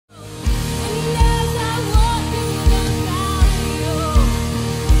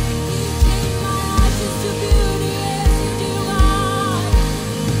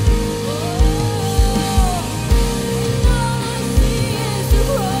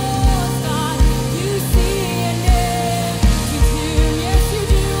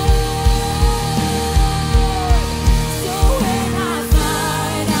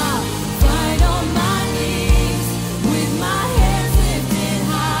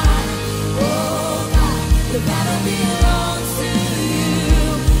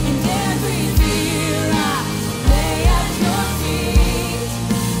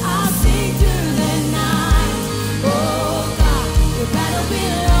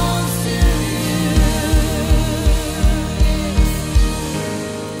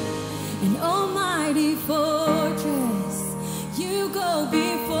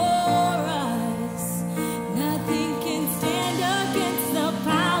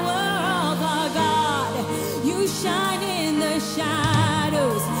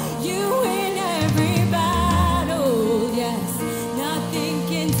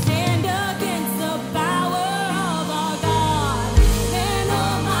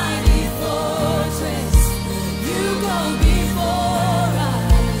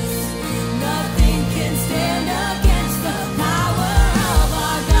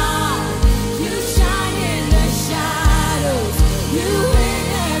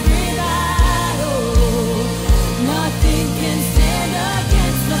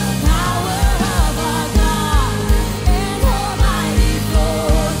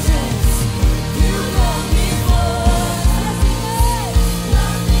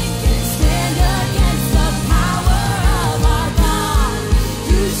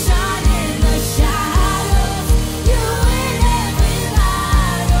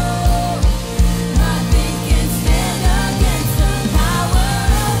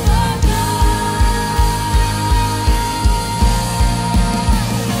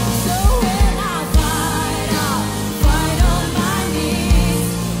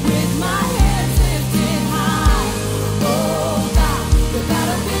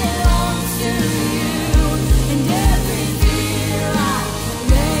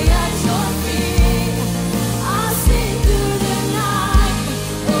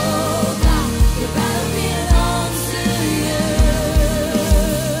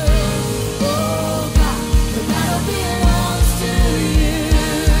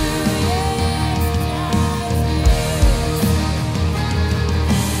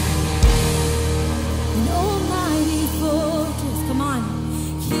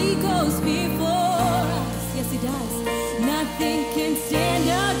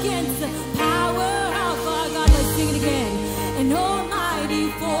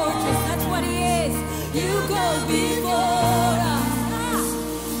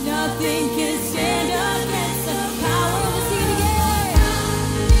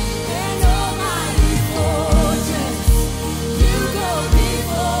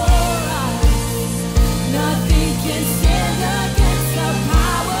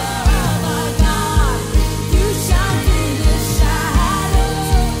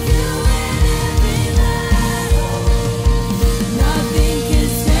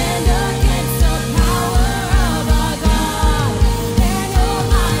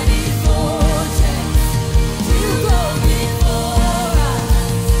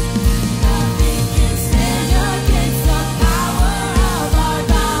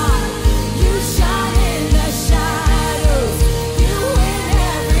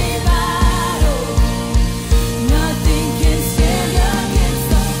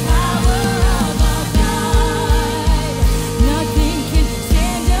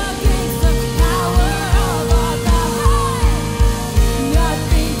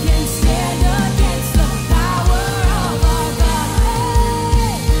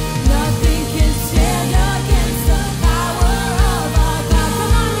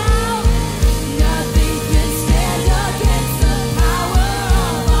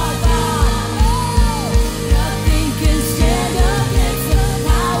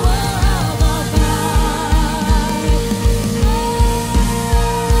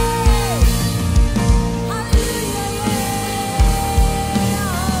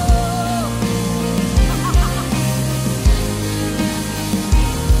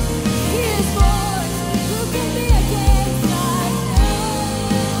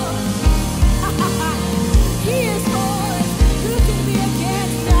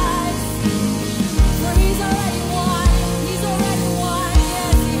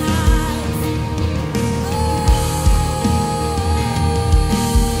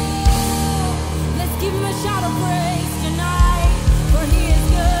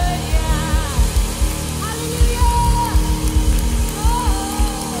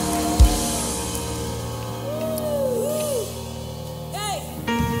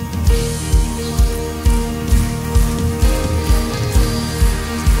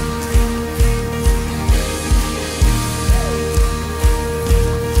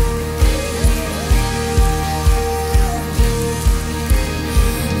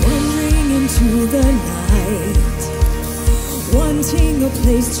wanting a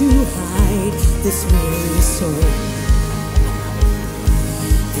place to hide this weary soul,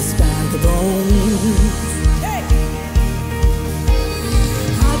 this vagabond. Hey!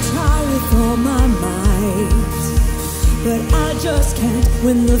 I try with all my might, but I just can't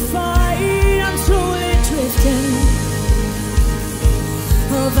win the fight. I'm slowly drifting,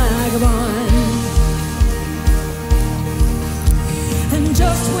 a vagabond. And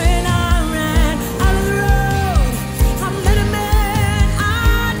just when I ran out of the road, I met a man I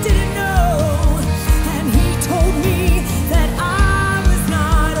didn't know, and he told me that I was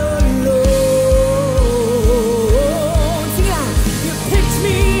not alone. Sing it out. You picked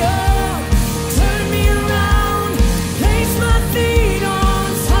me up, turned me around, placed my feet on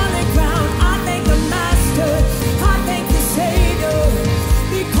solid ground. I thank the Master, I thank the Savior,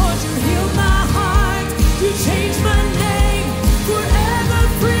 because you healed my heart, you changed my name. Forever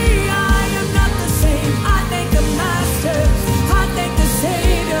free.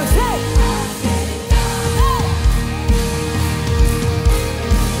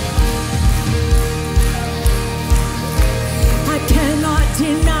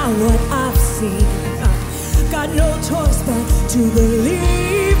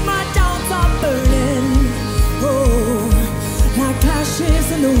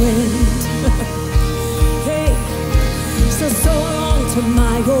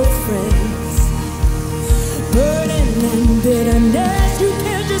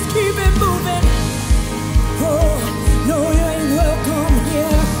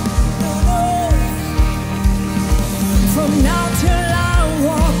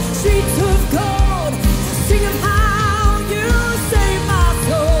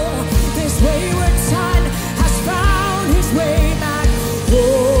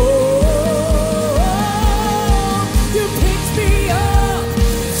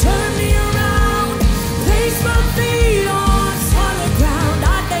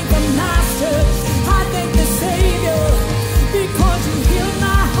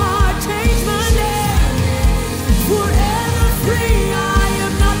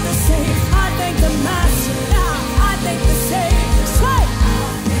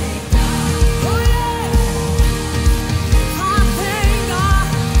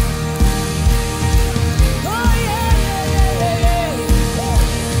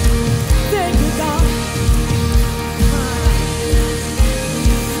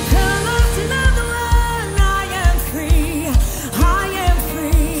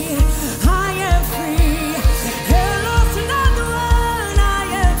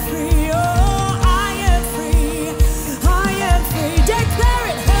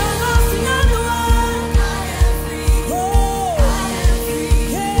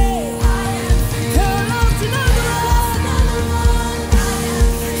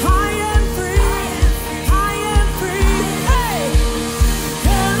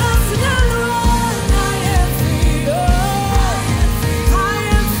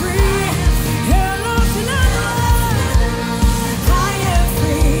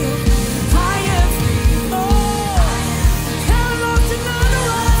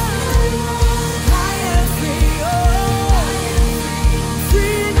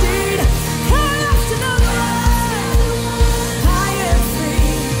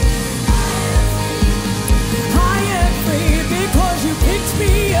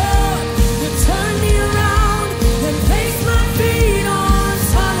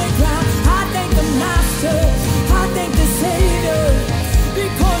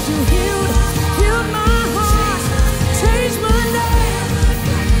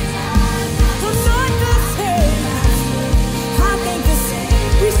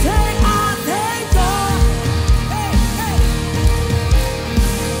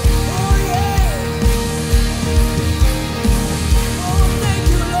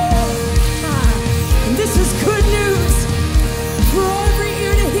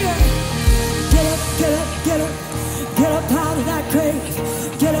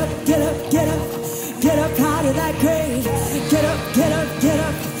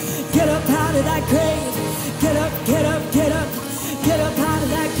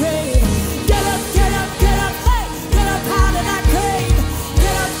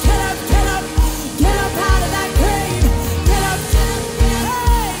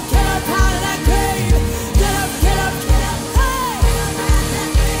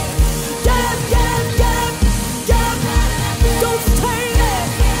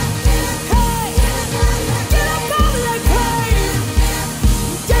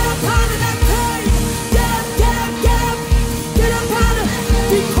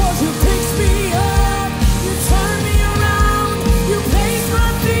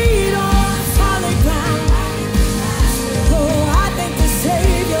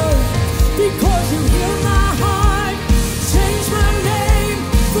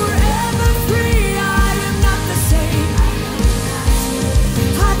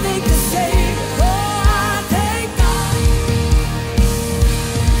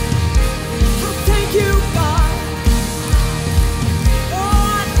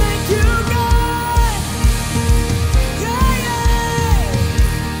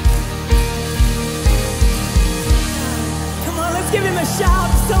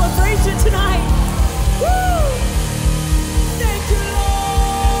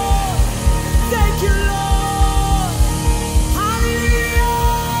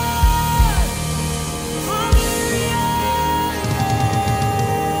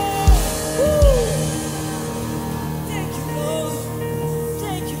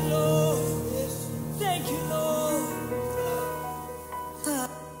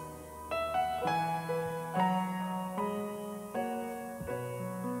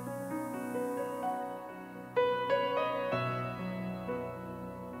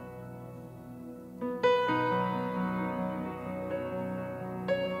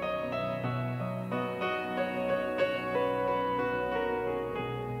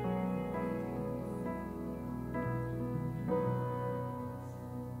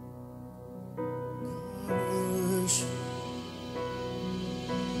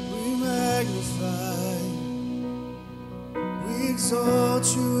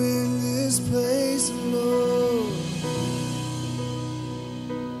 praise the Lord.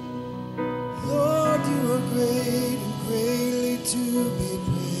 Lord, you are great and greatly to be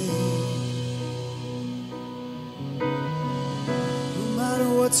praised. No matter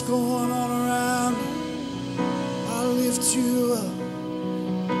what's going on around me, I'll lift you up.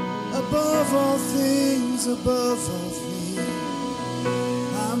 Above all things, above all things,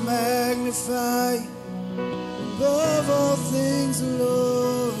 I magnify you. Above all things,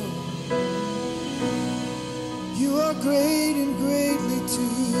 Lord, you are great and greatly to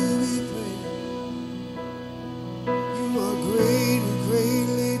be praised. You are great and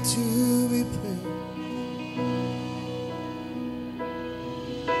greatly to be praised.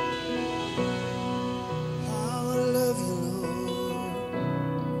 How I love you, Lord.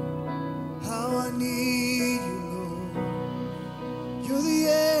 How I need you, Lord. You're the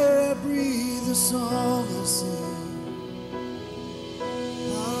air I breathe, the song I sing.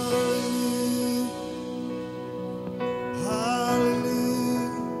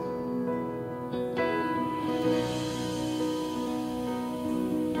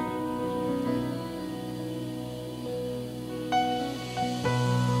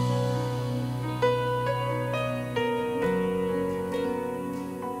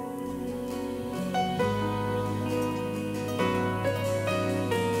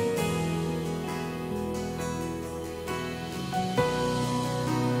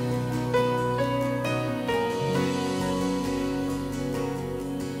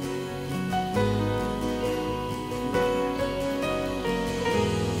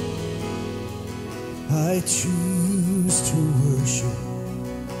 I choose to worship,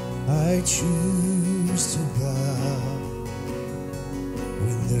 I choose to bow.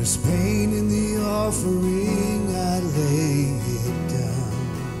 When there's pain in the offering, I lay it down.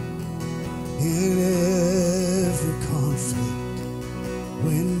 In every conflict,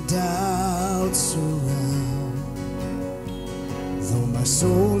 when doubts surround, though my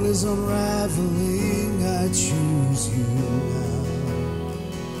soul is unraveling, I choose you now.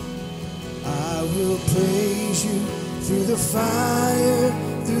 I will praise you through the fire,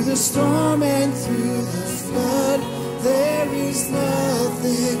 through the storm and through the flood. There is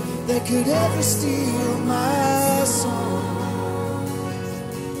nothing that could ever steal my song.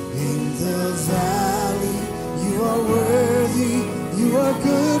 In the valley, you are worthy, you are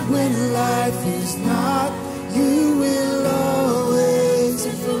good when life is not. You will always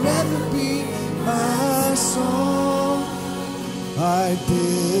and forever be my song. I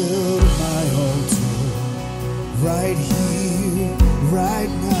build my altar right here, right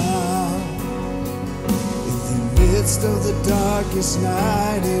now. In the midst of the darkest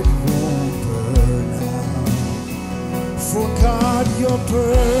night, it won't burn out. For God, you're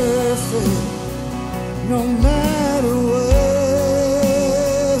perfect, no matter what.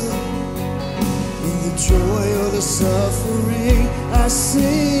 In the joy or the suffering, I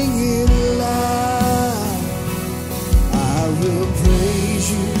sing it loud. I will praise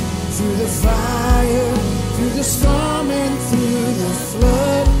you through the fire, through the storm and through the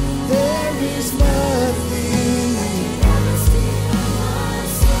flood. There is nothing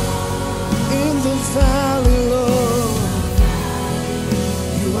in the valley, Lord.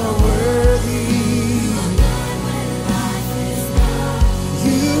 You are worthy.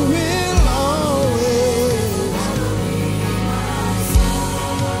 You will always.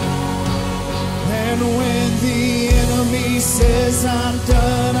 And when the enemy says I'm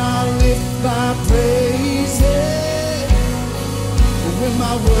done, I'll lift my praises. When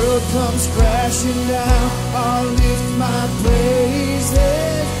my world comes crashing down, I'll lift my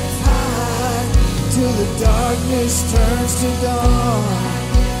praises high till the darkness turns to dawn.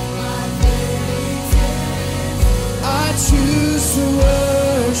 I choose to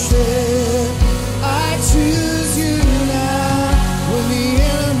worship, I choose you now. When the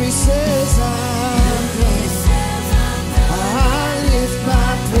enemy says I'm done, I lift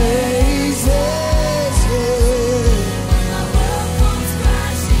my praises, yeah.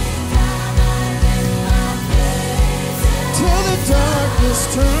 Till the darkness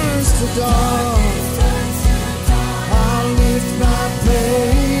turns to dawn, I'll lift my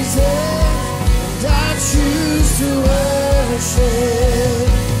praises, and I choose to worship.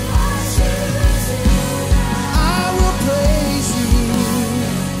 I will praise you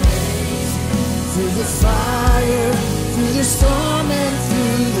through the fire, through the storm and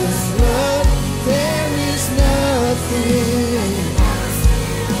through the flood. There is nothing.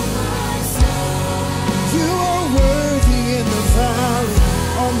 You are worthy in the valley,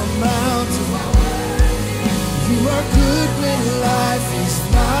 on the mountain. You are good when life is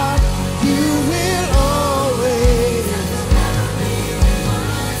not. You will always.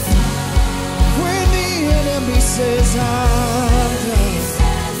 says I'm done,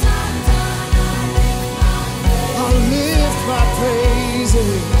 I'll lift my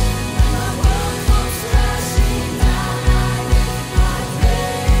praises.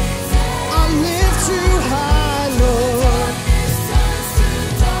 I'll lift you high, Lord.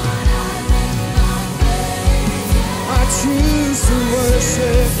 I choose to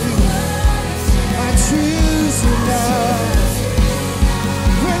worship you. I choose you now.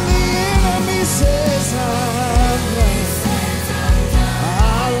 When the enemy says I'm lost,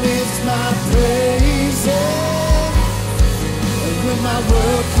 I'll lift my praises. And when my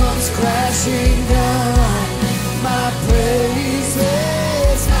world comes crashing down, my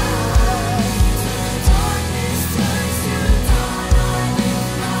praises high.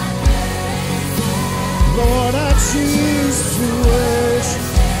 Lord, I choose to worship.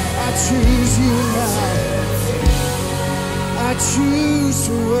 I choose you now. I choose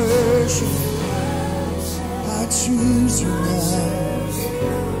to worship. I choose you now.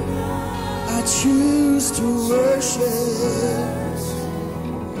 I choose to worship.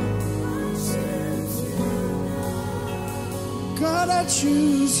 God, I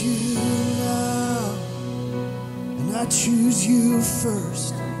choose you now. And I choose you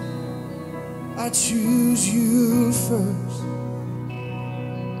first. I choose you first.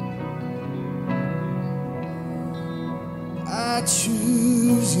 I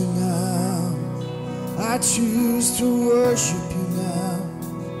choose you now. I choose to worship you now.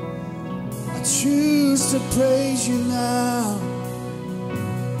 I choose to praise you now.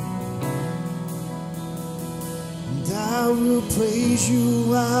 And I will praise you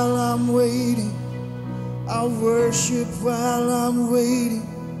while I'm waiting. I'll worship while I'm waiting.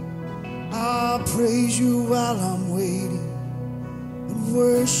 I'll praise you while I'm waiting. And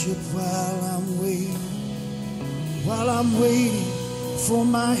worship while I'm waiting. While I'm waiting for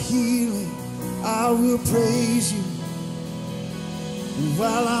my healing, I will praise you. And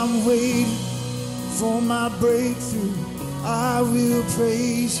while I'm waiting for my breakthrough, I will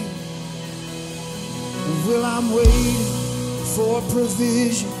praise you. And while I'm waiting for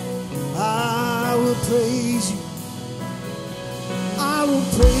provision, I will praise you. I will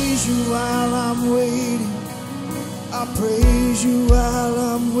praise you while I'm waiting. I praise you while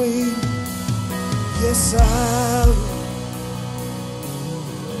I'm waiting. Yes, I will.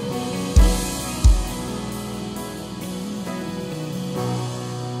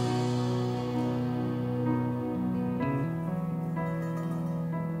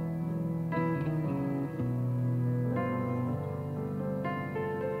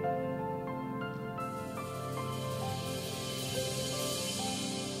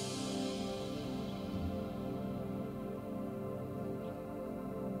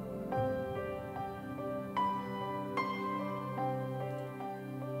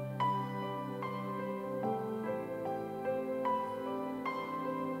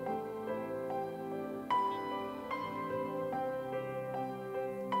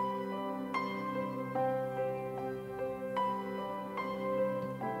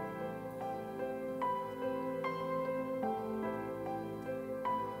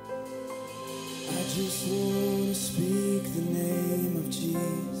 I just want to speak the name of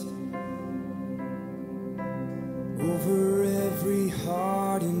Jesus over every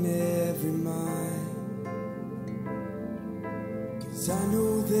heart and every mind. 'Cause I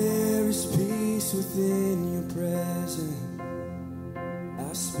know there is peace within your presence.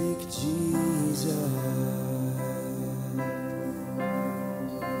 I speak Jesus.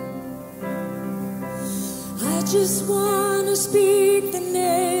 I just want to speak the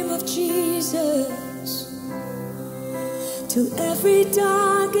name of Jesus till every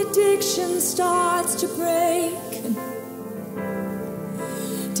dark addiction starts to break,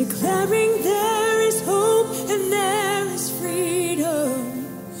 declaring there is hope and there is freedom.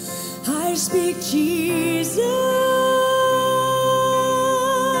 I speak Jesus.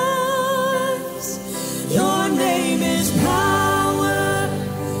 Your name is power.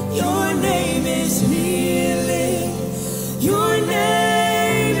 Your name is healing. Your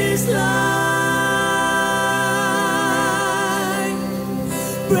name is light.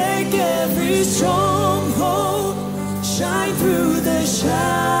 Break every stronghold. Shine through the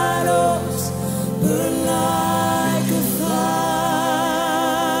shadows. Burn like a fire.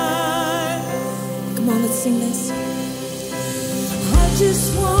 Come on, let's sing this. I just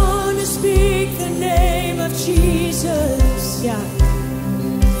want to speak the name of Jesus. Yeah.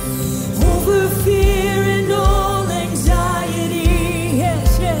 Over fear and all anxiety, yes,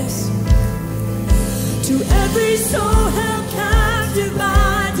 yes. To every soul held captive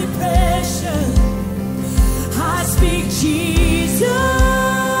by depression, I speak Jesus.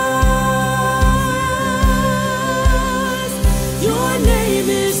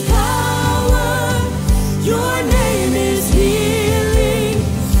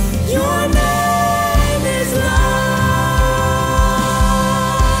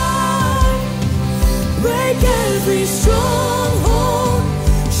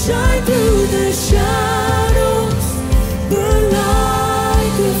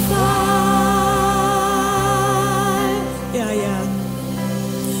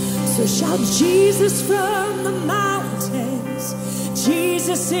 So shout Jesus from the mountains,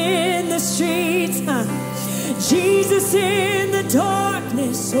 Jesus in the streets, Jesus in the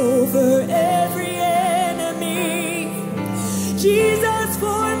darkness over every enemy. Jesus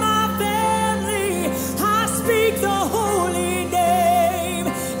for my family, I speak the holy name,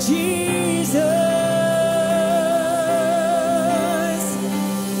 Jesus.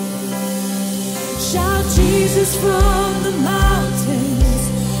 Shout Jesus from the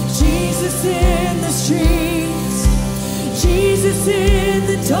mountains, Jesus in the streets, Jesus in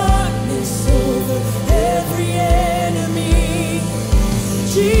the darkness over every enemy.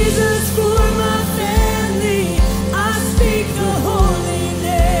 Jesus for my family, I speak the holy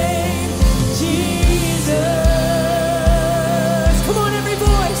name, Jesus. Come on, every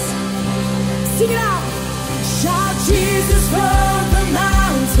voice, sing it out. Shout Jesus from the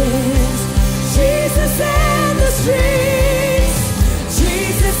mountains, Jesus in the streets,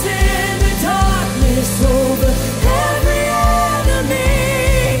 Jesus in the darkness over every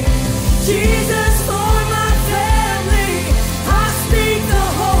enemy. Jesus for my family, I speak the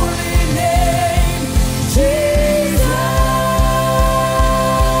holy name, Jesus.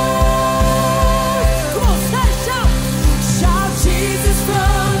 Come on, shout. Shout Jesus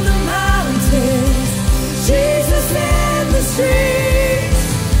from the mountains, Jesus in the streets,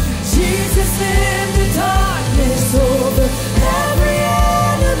 Jesus in the darkness over every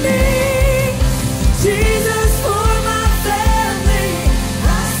enemy. Jesus for my family,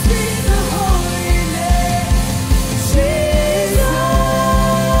 I speak the holy name, Jesus.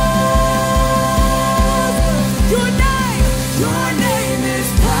 Your name is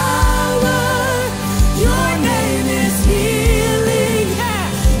power. Your name is healing. Yeah.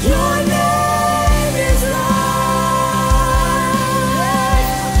 Your name is life.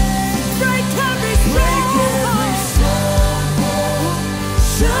 Break every stronghold.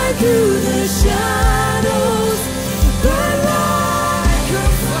 Shine through the shadows. Burn like a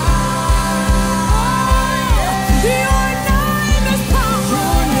fire. Your name is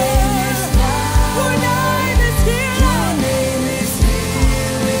power. Your name is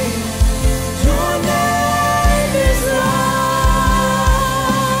healing. Your name is life.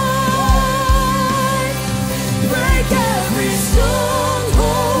 Break every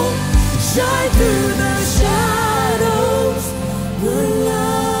stronghold. Shine through the shadows. Burn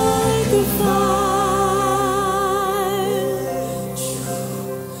like a fire.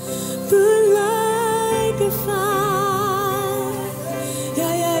 Burn like a fire.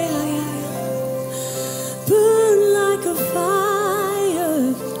 Yeah. Burn like a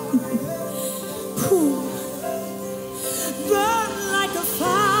fire. Ooh. Burn like a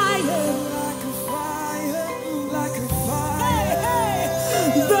fire. Like a fire, Hey.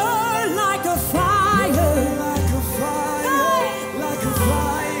 Burn like a fire. like a fire, like a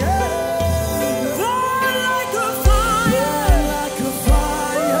fire, Burn like a fire. like a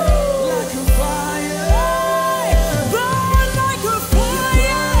fire, like a fire, Burn like a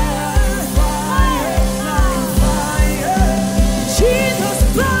fire. Jesus,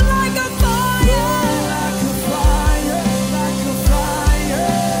 burn like a fire. like a fire, like a fire,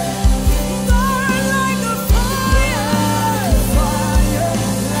 Burn like a fire. fire,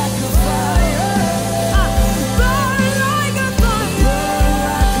 like a fire, Burn like a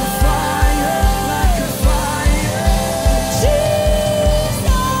fire. like a fire. Jesus.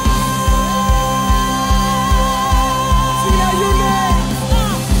 See how your name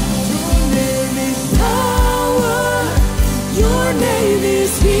is Power. Your name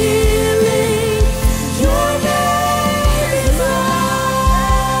is healing. Your name is life.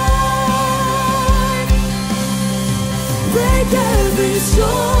 Break every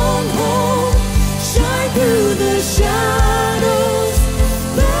stronghold. Shine through the shadows.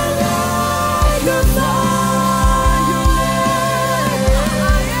 Burn like a fire.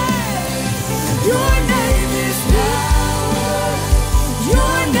 Your name is power.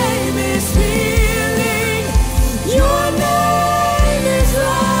 Your name is healing. Your name is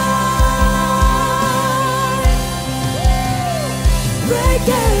life. Break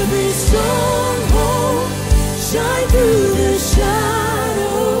every stronghold. Shine through the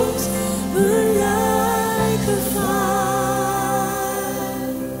shadows. Burn like a fire.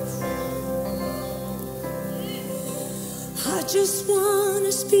 I just want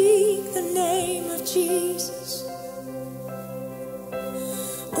to speak the name of Jesus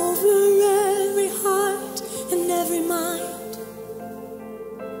over every heart and every mind.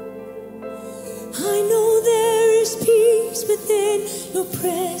 I know there is peace within your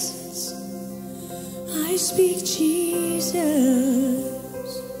presence. I speak Jesus.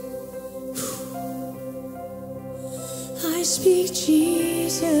 I speak Jesus.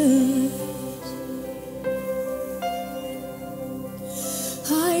 Jesus.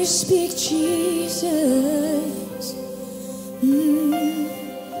 I speak Jesus.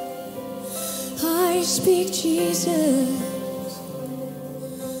 I speak Jesus.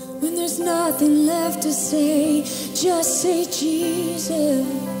 When there's nothing left to say, just say Jesus.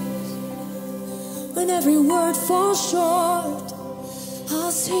 When every word falls short,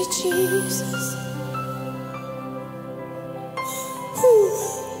 I'll say Jesus.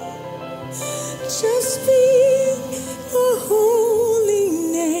 Ooh. Just speak your holy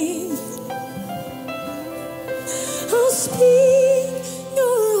name. I'll speak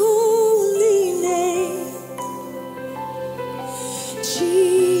your holy name,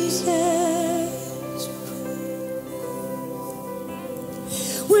 Jesus.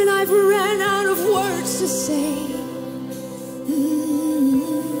 When I've ran out of words to say,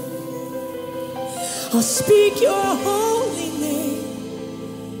 I'll speak your holy name,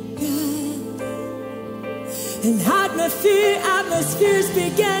 God. And atmospheres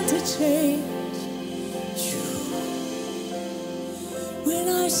began to change when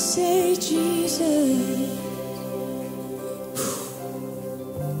I say Jesus.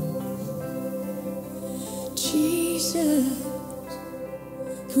 Jesus.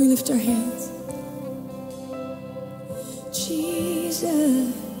 Can we lift our hands?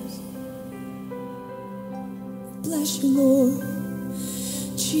 Jesus. Bless you, Lord.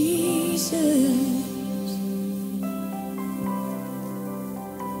 Jesus.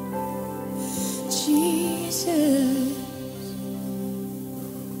 Jesus.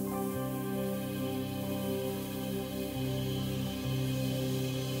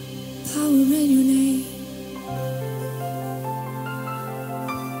 Power in your name.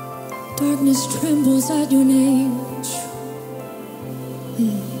 Darkness trembles at your name.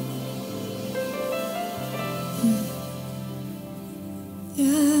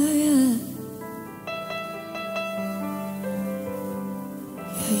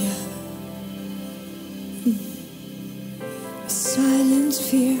 Silence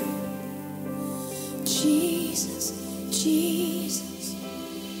fear. Jesus, Jesus.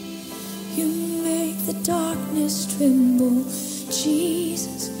 You make the darkness tremble.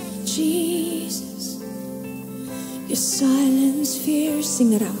 Jesus, Jesus. You silence fear.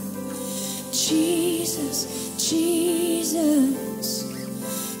 Sing it out. Jesus, Jesus.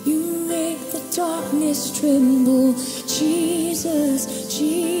 You make the darkness tremble. Jesus,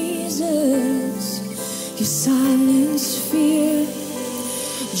 Jesus. You silence fear.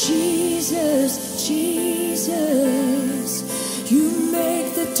 Jesus, Jesus. You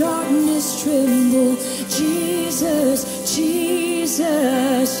make the darkness tremble. Jesus,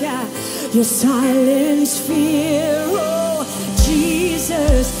 Jesus. Yeah. You silence fear. Oh,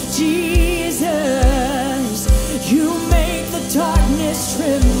 Jesus, Jesus. You make the darkness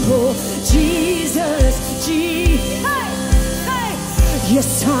tremble. Jesus, Jesus. Hey, hey. You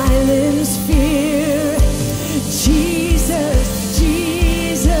silence fear. Jesus,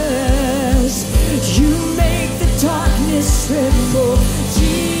 Jesus, you make the darkness tremble.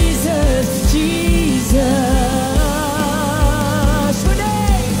 Jesus, Jesus,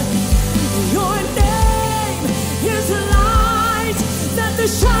 your name is a light that the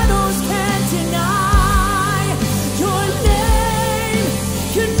shadows can't deny. Your name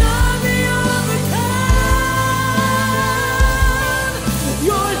cannot be overcome.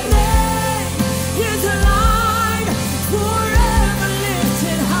 Your name is a light forever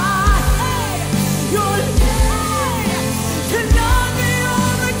lifted high. Hey, your name cannot be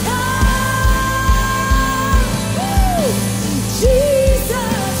overcome. Woo!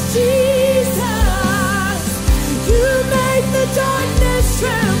 Jesus, Jesus, you make the darkness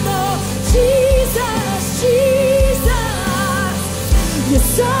tremble. Jesus, Jesus, you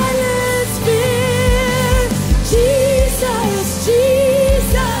silence fear. Jesus,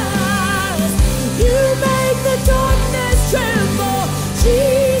 Jesus, you make the darkness tremble.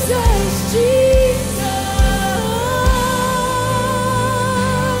 Jesus, Jesus.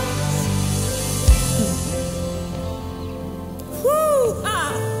 Woo!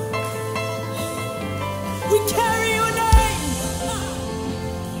 Ah. We carry your name.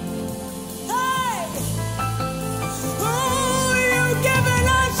 Hey! Oh, you've given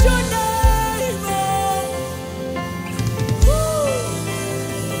us your name. Oh.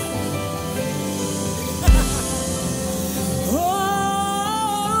 Oh.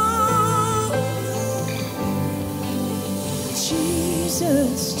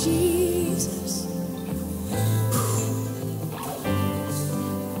 Jesus, Jesus.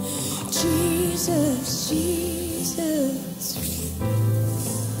 Jesus, Jesus.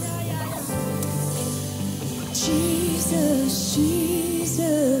 Jesus, Jesus.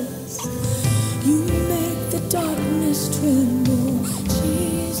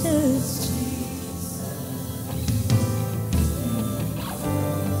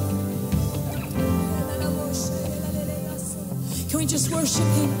 worship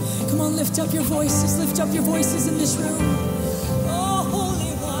Him. Come on, lift up your voices. Lift up your voices in this room. Oh, Holy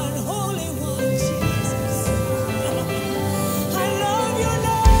One, Jesus. I love your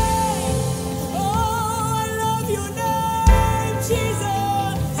name. Oh, I love your name,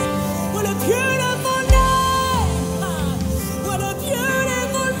 Jesus. What a beautiful name. What a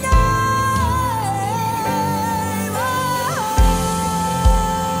beautiful name. Oh,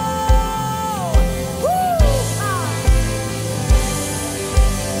 woo.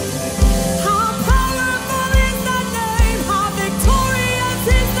 How powerful is that name? How victorious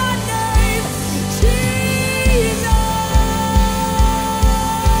is that name? Jesus.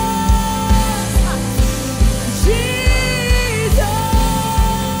 Jesus.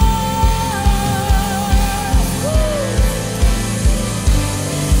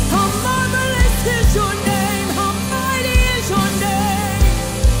 How marvelous is your name? How mighty is your name?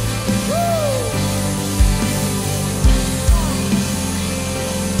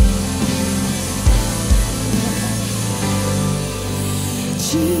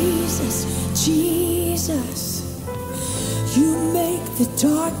 Jesus, Jesus, you make the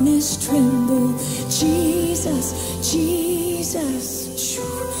darkness tremble. Jesus, Jesus,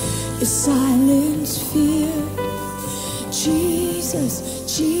 you silence fear. Jesus,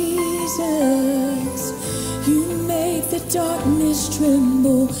 Jesus, you make the darkness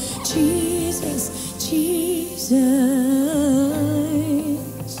tremble. Jesus, Jesus.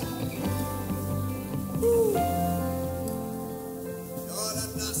 Ooh.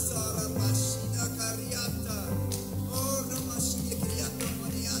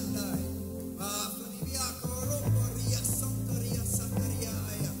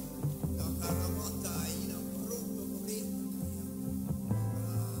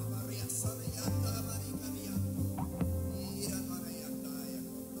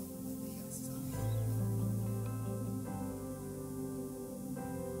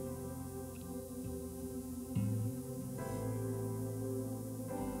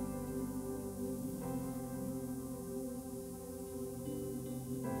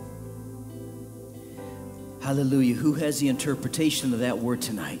 Hallelujah. Who has the interpretation of that word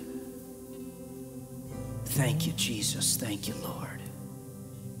tonight? Thank you, Jesus. Thank you, Lord.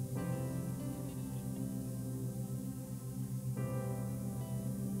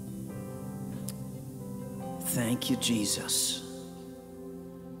 Thank you, Jesus.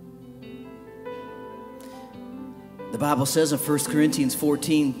 The Bible says in 1 Corinthians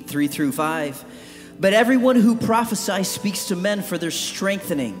 14, 3 through 5, but everyone who prophesies speaks to men for their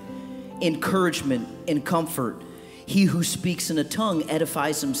strengthening, encouragement, and comfort. He who speaks in a tongue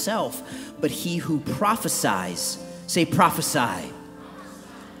edifies himself, but he who prophesies, say prophesy,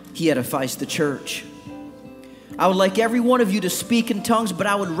 he edifies the church. I would like every one of you to speak in tongues, but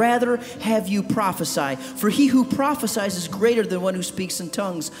I would rather have you prophesy. For he who prophesies is greater than one who speaks in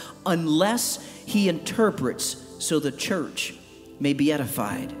tongues, unless he interprets, so the church may be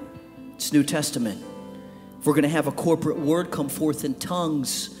edified. It's New Testament. If we're going to have a corporate word come forth in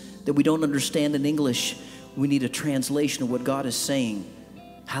tongues that we don't understand in English, we need a translation of what God is saying.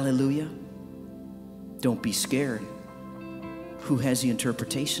 Hallelujah. Don't be scared. Who has the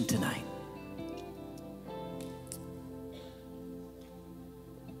interpretation tonight?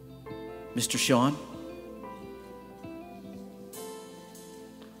 Mr. Sean?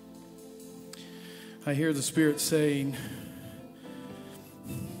 I hear the Spirit saying,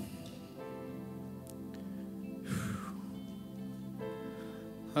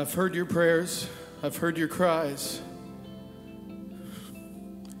 I've heard your prayers. I've heard your cries.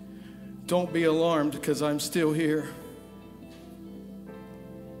 Don't be alarmed, because I'm still here.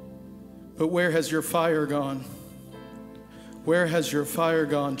 But where has your fire gone? Where has your fire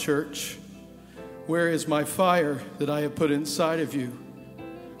gone, church? Where is my fire that I have put inside of you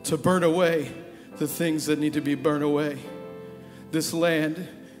to burn away the things that need to be burned away? This land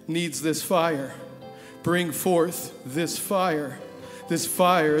needs this fire. Bring forth this fire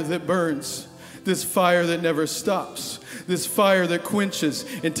that burns, this fire that never stops, this fire that quenches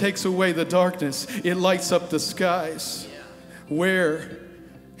and takes away the darkness. It lights up the skies. Where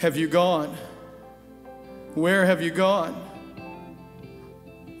have you gone? Where have you gone?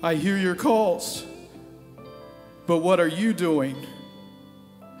 I hear your calls, but what are you doing?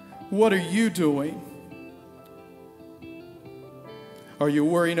 What are you doing? Are you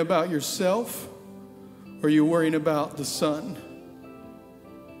worrying about yourself, or are you worrying about the Son?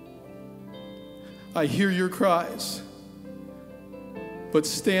 I hear your cries, but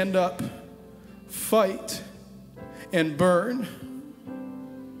stand up, fight, and burn.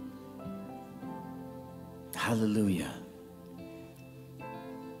 Hallelujah.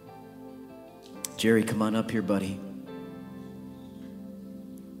 Jerry, come on up here, buddy.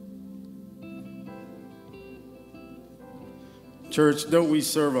 Church, don't we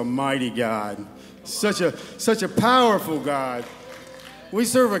serve a mighty God? Such a powerful God. We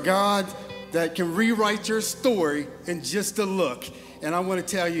serve a God that can rewrite your story in just a look. And I want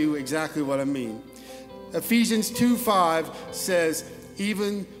to tell you exactly what I mean. Ephesians 2:5 says,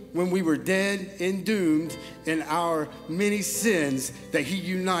 even when we were dead and doomed in our many sins, that he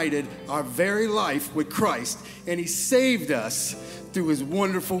united our very life with Christ, and he saved us through his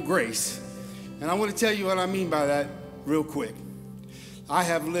wonderful grace. And I want to tell you what I mean by that real quick. I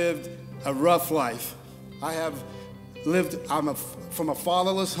have lived a rough life. I'm from a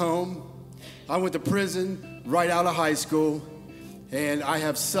fatherless home. I went to prison right out of high school, and I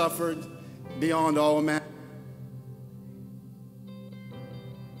have suffered beyond all imagination.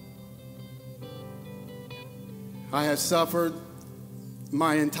 I have suffered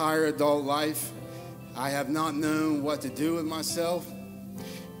my entire adult life. I have not known what to do with myself.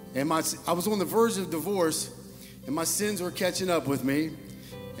 And I was on the verge of divorce, and my sins were catching up with me.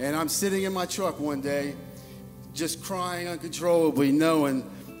 And I'm sitting in my truck one day, just crying uncontrollably, knowing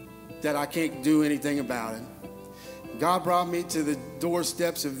that I can't do anything about it. God brought me to the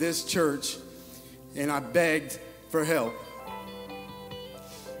doorsteps of this church, and I begged for help.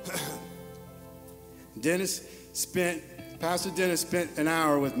 Pastor Dennis spent an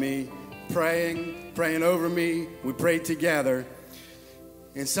hour with me, praying over me. We prayed together,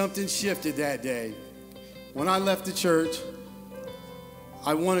 and something shifted that day. When I left the church,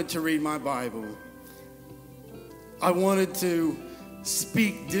 I wanted to read my Bible. I wanted to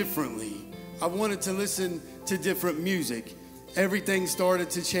speak differently. I wanted to listen to different music. Everything started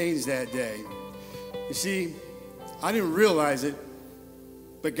to change that day. You see, I didn't realize it,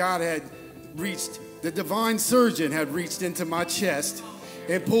 but God had the divine surgeon had reached into my chest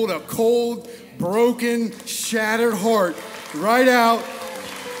and pulled a cold, broken, shattered heart right out.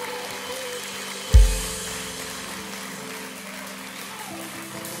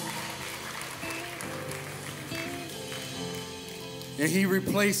 And he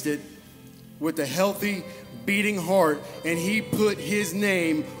replaced it with a healthy, beating heart, and he put his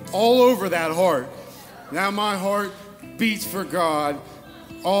name all over that heart. Now my heart beats for God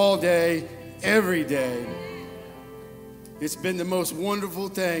all day, every day. It's been the most wonderful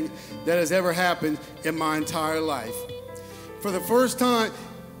thing that has ever happened in my entire life. For the first time,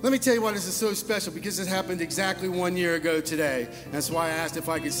 let me tell you why this is so special, because it happened exactly 1 year ago today. That's why I asked if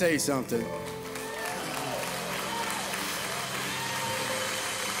I could say something.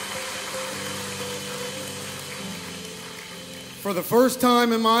 For the first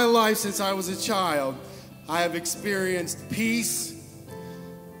time in my life since I was a child, I have experienced peace,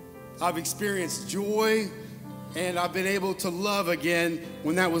 I've experienced joy, and I've been able to love again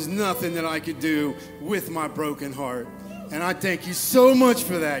when that was nothing that I could do with my broken heart. And I thank you so much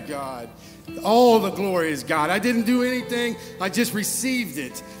for that, God. All the glory is God. I didn't do anything, I just received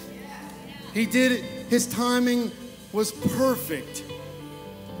it. He did it, his timing was perfect.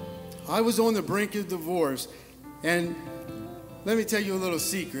 I was on the brink of divorce, and let me tell you a little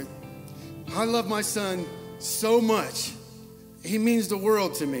secret. I love my son so much. He means the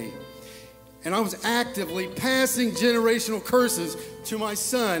world to me. And I was actively passing generational curses to my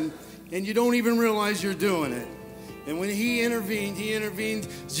son, and you don't even realize you're doing it. And when he intervened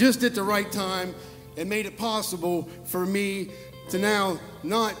just at the right time and made it possible for me to now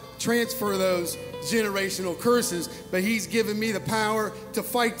not transfer those generational curses, but he's given me the power to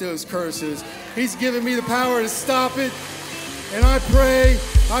fight those curses. He's given me the power to stop it. And I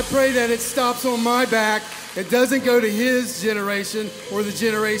pray that it stops on my back. It doesn't go to his generation or the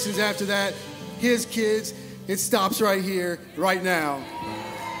generations after that, his kids. It stops right here, right now.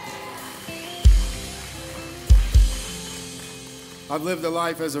 I've lived a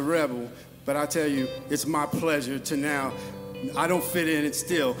life as a rebel, but I tell you, it's my pleasure to now, I don't fit in it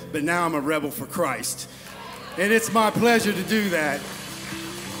still, but now I'm a rebel for Christ. And it's my pleasure to do that.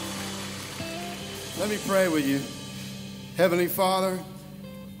 Let me pray with you. Heavenly Father,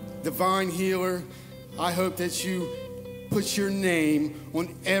 divine healer, I hope that you put your name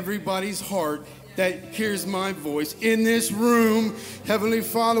on everybody's heart that hears my voice in this room. Heavenly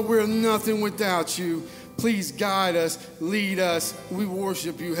Father, we're nothing without you. Please guide us, lead us. We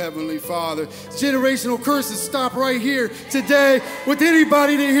worship you, Heavenly Father. Generational curses stop right here today with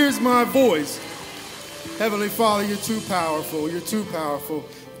anybody that hears my voice. Heavenly Father, you're too powerful. You're too powerful.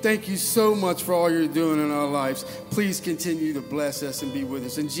 Thank you so much for all you're doing in our lives. Please continue to bless us and be with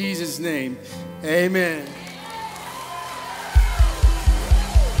us. In Jesus' name, amen.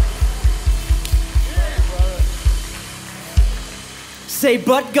 Say,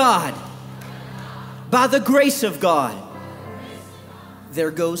 but God, by the grace of God, there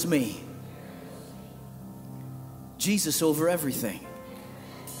goes me. Jesus over everything.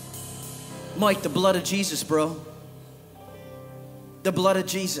 Mike, the blood of Jesus, bro. The blood of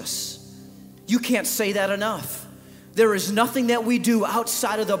Jesus. You can't say that enough. There is nothing that we do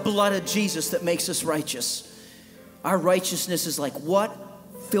outside of the blood of Jesus that makes us righteous. Our righteousness is like what?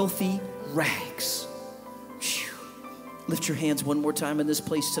 Filthy rags. Whew. Lift your hands one more time in this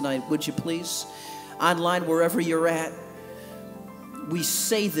place tonight, would you please? Online, wherever you're at, we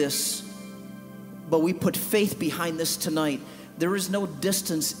say this, but we put faith behind this tonight. There is no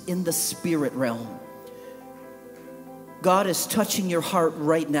distance in the spirit realm. God is touching your heart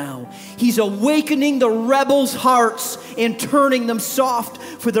right now. He's awakening the rebels' hearts and turning them soft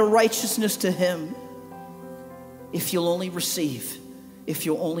for their righteousness to Him. If you'll only receive, if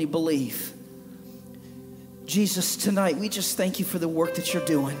you'll only believe. Jesus, tonight, we just thank you for the work that you're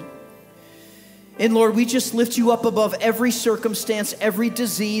doing. And Lord, we just lift you up above every circumstance, every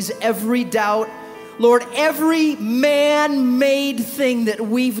disease, every doubt. Lord, every man-made thing that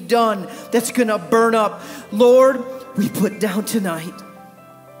we've done that's going to burn up, Lord, we put down tonight.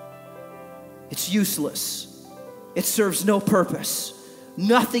 It's useless. It serves no purpose.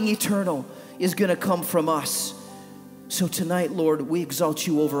 Nothing eternal is going to come from us. So tonight, Lord, we exalt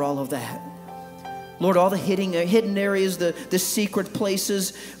you over all of that. Lord, all the hidden areas, the secret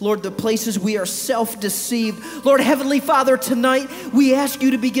places, Lord, the places we are self-deceived. Lord, Heavenly Father, tonight we ask you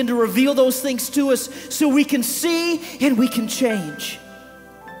to begin to reveal those things to us so we can see and we can change.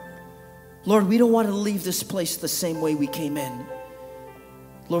 Lord, we don't want to leave this place the same way we came in.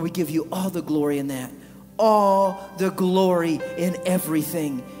 Lord, we give you all the glory in that. All the glory in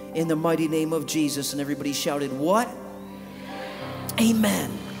everything in the mighty name of Jesus. And everybody shouted, what?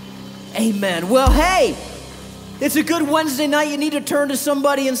 Amen. Amen. Well, hey, it's a good Wednesday night. You need to turn to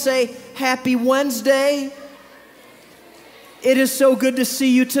somebody and say, Happy Wednesday. It is so good to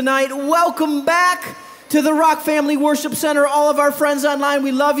see you tonight. Welcome back to the Rock Family Worship Center. All of our friends online,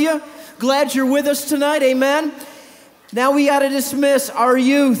 we love you. Glad you're with us tonight. Amen. Now we got to dismiss our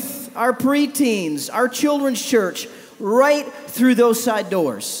youth, our preteens, our children's church right through those side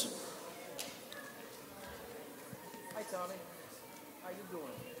doors.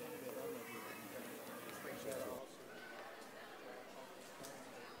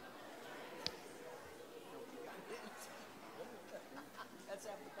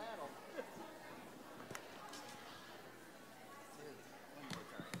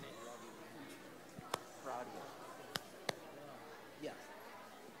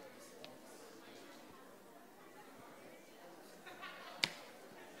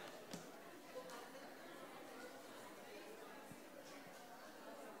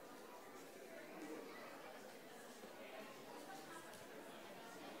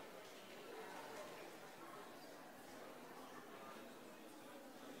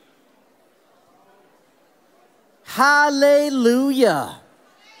 Hallelujah.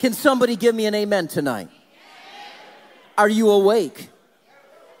 Can somebody give me an amen tonight? Are you awake?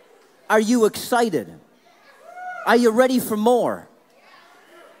 Are you excited? Are you ready for more?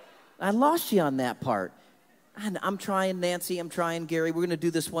 I lost you on that part. And I'm trying, Nancy, I'm trying, Gary. We're going to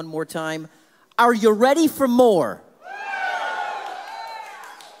do this one more time. Are you ready for more?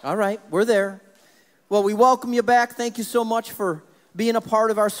 All right, we're there. Well, we welcome you back. Thank you so much for being a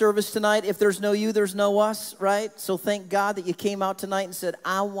part of our service tonight. If there's no you, there's no us, right? So thank God that you came out tonight and said,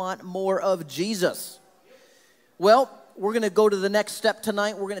 I want more of Jesus. Well, we're going to go to the next step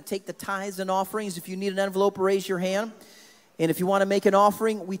tonight. We're going to take the tithes and offerings. If you need an envelope, raise your hand. And if you want to make an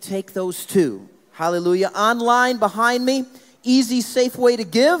offering, we take those too. Hallelujah. Online behind me, easy, safe way to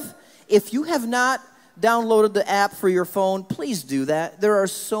give. If you have not downloaded the app for your phone, please do that. There are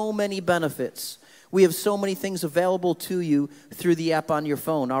so many benefits. We have so many things available to you through the app on your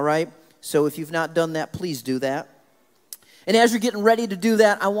phone, all right? So if you've not done that, please do that. And as you're getting ready to do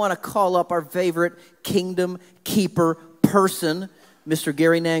that, I want to call up our favorite Kingdom Keeper person, Mr.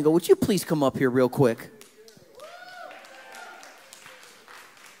 Gary Nangle. Would you please come up here real quick?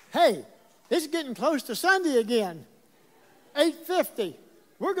 Hey, it's getting close to Sunday again. 8:50.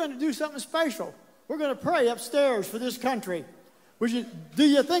 We're going to do something special. We're going to pray upstairs for this country. Do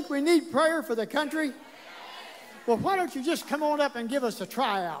you think we need prayer for the country? Well, why don't you just come on up and give us a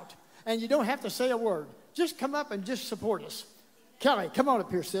tryout? And you don't have to say a word. Just come up and just support us. Kelly, come on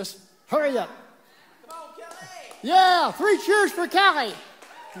up here, sis. Hurry up. Come on, Kelly. Yeah, 3 cheers for Kelly.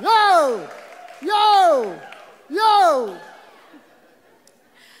 Yo, yo, yo.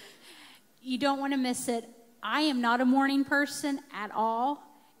 You don't want to miss it. I am not a morning person at all,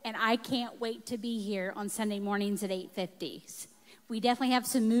 and I can't wait to be here on Sunday mornings at 8:50. We definitely have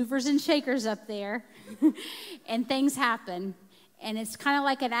some movers and shakers up there, and things happen. And it's kind of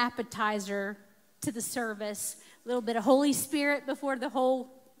like an appetizer to the service. a little bit of Holy Spirit before the whole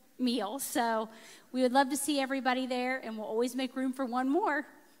meal. So we would love to see everybody there, and we'll always make room for one more.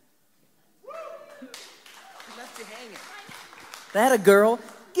 That a girl.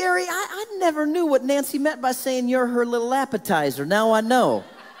 Gary, I never knew what Nancy meant by saying you're her little appetizer. Now I know.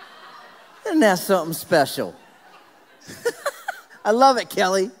 Isn't that something special? I love it,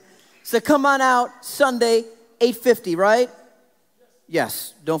 Kelly. So come on out Sunday, 8:50, right?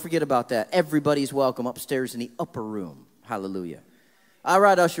 Yes, don't forget about that. Everybody's welcome upstairs in the upper room. Hallelujah. All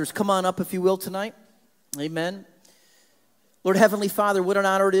right, ushers, come on up if you will tonight. Amen. Lord Heavenly Father, what an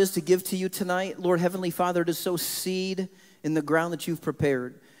honor it is to give to you tonight. Lord Heavenly Father, to sow seed in the ground that you've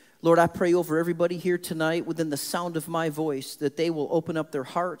prepared. Lord, I pray over everybody here tonight within the sound of my voice that they will open up their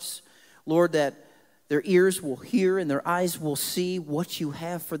hearts. Lord, that their ears will hear and their eyes will see what you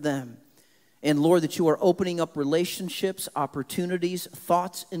have for them. And Lord, that you are opening up relationships, opportunities,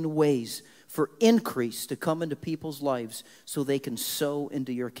 thoughts, and ways for increase to come into people's lives so they can sow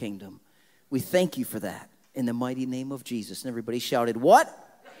into your kingdom. We thank you for that in the mighty name of Jesus. And everybody shouted, what?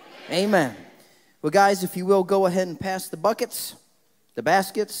 Amen. Well, guys, if you will, go ahead and pass the buckets, the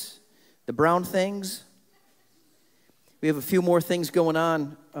baskets, the brown things. We have a few more things going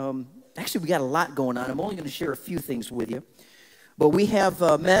on. Actually, we got a lot going on. I'm only going to share a few things with you. But we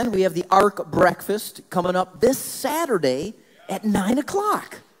have, men, we have the Ark Breakfast coming up this Saturday at 9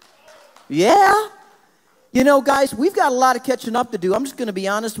 o'clock. Yeah. You know, guys, we've got a lot of catching up to do. I'm just going to be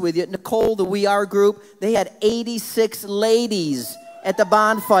honest with you. Nicole, the We Are group, they had 86 ladies at the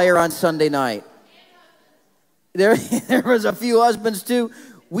bonfire on Sunday night. There was a few husbands, too.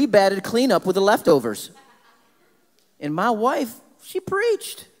 We batted cleanup with the leftovers. And my wife, she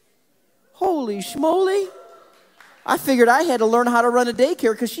preached. Holy schmoly. I figured I had to learn how to run a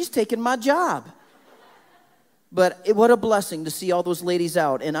daycare because she's taking my job. But what a blessing to see all those ladies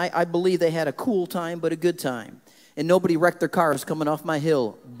out. And I believe they had a cool time, but a good time. And nobody wrecked their cars coming off my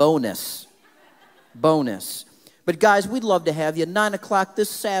hill. Bonus. Bonus. But guys, we'd love to have you. 9 o'clock this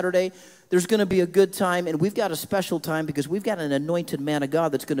Saturday. There's going to be a good time. And we've got a special time because we've got an anointed man of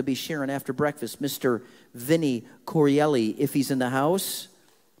God that's going to be sharing after breakfast. Mr. Vinny Corielli, if he's in the house.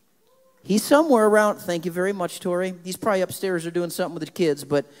 He's somewhere around. Thank you very much, Tori. He's probably upstairs or doing something with the kids,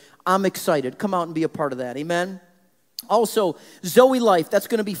 but I'm excited. Come out and be a part of that. Amen. Also, Zoe Life. That's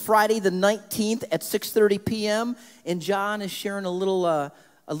going to be Friday the 19th at 6:30 p.m. And John is sharing a little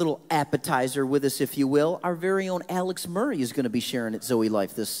appetizer with us, if you will. Our very own Alex Murray is going to be sharing at Zoe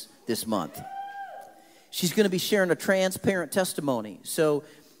Life this month. She's going to be sharing a transparent testimony. So,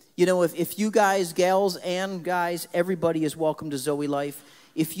 you know, if you guys, gals and guys, everybody is welcome to Zoe Life.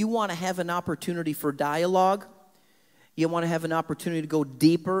 If you want to have an opportunity for dialogue, you want to have an opportunity to go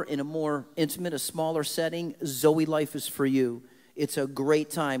deeper in a more intimate, a smaller setting, Zoe Life is for you. It's a great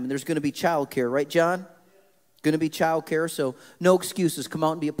time. And there's going to be childcare, right, John? Going to be childcare, so no excuses. Come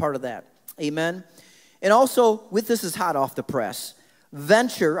out and be a part of that. Amen. And also, with this is hot off the press,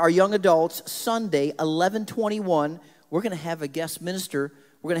 Venture, our young adults, Sunday, 11:21, we're going to have a guest minister.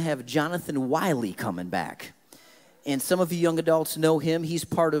 We're going to have Jonathan Wiley coming back. And some of you young adults know him. He's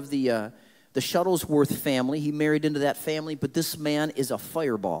part of the Shuttlesworth family. He married into that family, but this man is a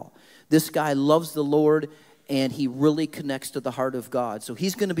fireball. This guy loves the Lord, and he really connects to the heart of God. So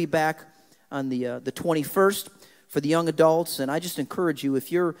he's going to be back on the 21st for the young adults. And I just encourage you,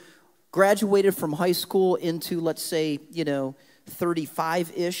 if you're graduated from high school into, let's say,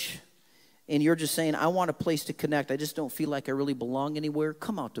 35-ish, and you're just saying, I want a place to connect. I just don't feel like I really belong anywhere.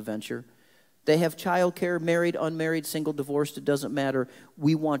 Come out to Venture. They have childcare, married, unmarried, single, divorced. It doesn't matter.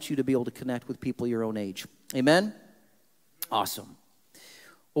 We want you to be able to connect with people your own age. Amen? Awesome.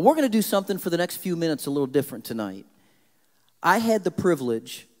 Well, we're going to do something for the next few minutes a little different tonight. I had the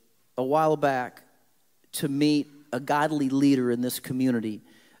privilege a while back to meet a godly leader in this community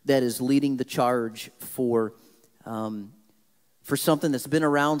that is leading the charge for something that's been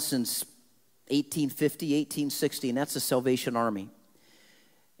around since 1850, 1860, and that's the Salvation Army.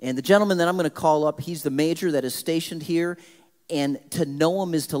 And the gentleman that I'm going to call up, he's the major that is stationed here, and to know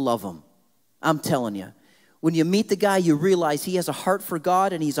him is to love him. I'm telling you. When you meet the guy, you realize he has a heart for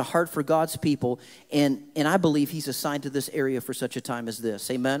God, and he's a heart for God's people, and I believe he's assigned to this area for such a time as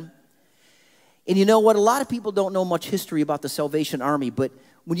this. Amen? And you know what? A lot of people don't know much history about the Salvation Army, but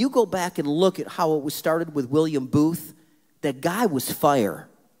when you go back and look at how it was started with William Booth, that guy was fire.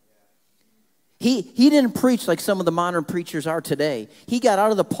 He didn't preach like some of the modern preachers are today. He got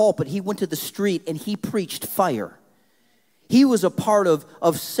out of the pulpit, he went to the street, and he preached fire. He was a part of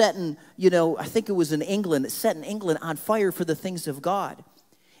setting, I think it was in England, setting England on fire for the things of God.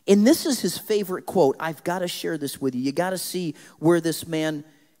 And this is his favorite quote. I've got to share this with you. You got to see where this man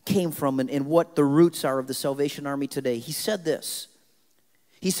came from and what the roots are of the Salvation Army today. He said this.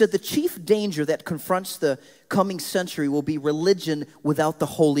 He said, the chief danger that confronts the coming century will be religion without the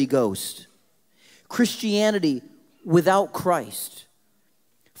Holy Ghost, Christianity without Christ,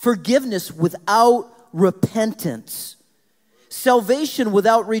 forgiveness without repentance, salvation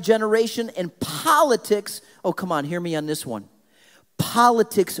without regeneration, and politics, oh, come on, hear me on this one,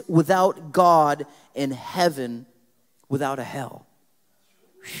 politics without God, and heaven without a hell.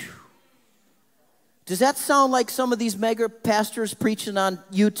 Whew. Does that sound like some of these mega pastors preaching on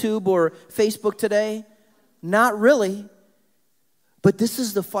YouTube or Facebook today? Not really. But this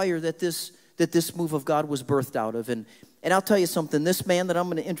is the fire that this move of God was birthed out of. And I'll tell you something. This man that I'm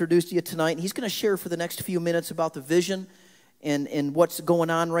going to introduce to you tonight, he's going to share for the next few minutes about the vision and what's going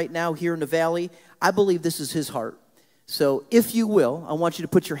on right now here in the valley. I believe this is his heart. So if you will, I want you to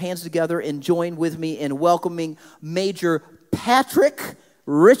put your hands together and join with me in welcoming Major Patrick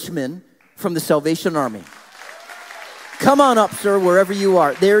Richmond from the Salvation Army. Come on up, sir, wherever you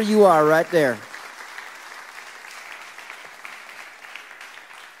are. There you are, right there.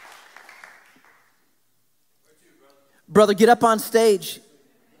 Brother, get up on stage.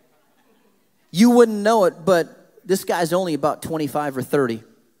 You wouldn't know it, but this guy's only about 25 or 30.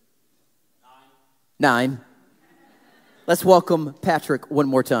 Nine. Let's welcome Patrick one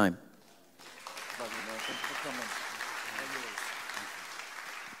more time.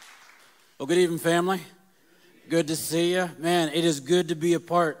 Well, good evening, family. Good to see you. Man, it is good to be a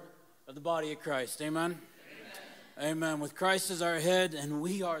part of the body of Christ. Amen? Amen. Amen. With Christ as our head, and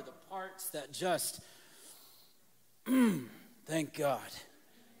we are the parts that just, thank God,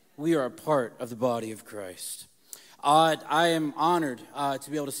 we are a part of the body of Christ. I am honored to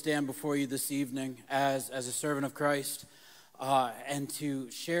be able to stand before you this evening as a servant of Christ and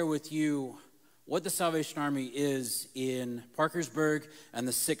to share with you what the Salvation Army is in Parkersburg and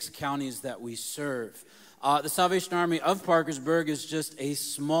the 6 counties that we serve. The Salvation Army of Parkersburg is just a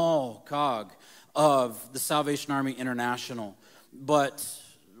small cog of the Salvation Army International. But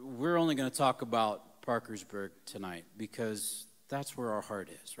we're only going to talk about Parkersburg tonight because that's where our heart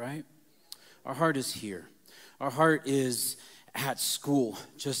is, right? Our heart is here. Our heart is at school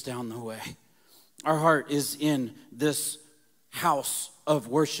just down the way. Our heart is in this house of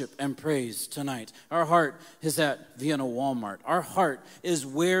worship and praise tonight. Our heart is at Vienna Walmart. Our heart is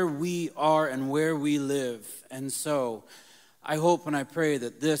where we are and where we live. And so I hope and I pray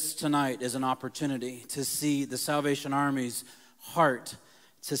that this tonight is an opportunity to see the Salvation Army's heart,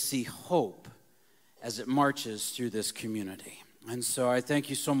 to see hope as it marches through this community. And so I thank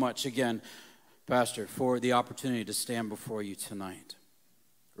you so much again, Pastor, for the opportunity to stand before you tonight.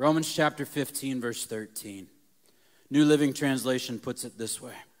 Romans chapter 15, verse 13. New Living Translation puts it this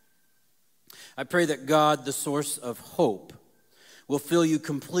way. I pray that God, the source of hope, will fill you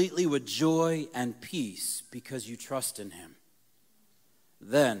completely with joy and peace because you trust in him.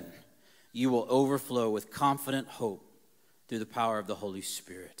 Then you will overflow with confident hope through the power of the Holy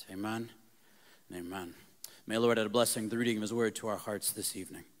Spirit. Amen and amen. May the Lord add a blessing, the reading of his word to our hearts this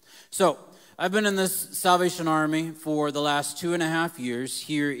evening. So, I've been in this Salvation Army for the last 2.5 years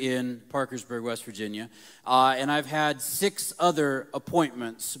here in Parkersburg, West Virginia, and I've had 6 other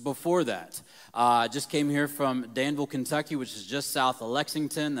appointments before that. Just came here from Danville, Kentucky, which is just south of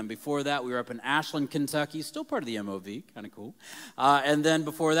Lexington. Then before that, we were up in Ashland, Kentucky, still part of the MOV, kind of cool. And then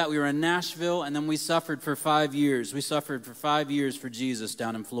before that, we were in Nashville, and then we suffered for 5 years. We suffered for 5 years for Jesus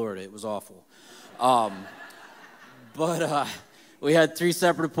down in Florida. It was awful. But we had 3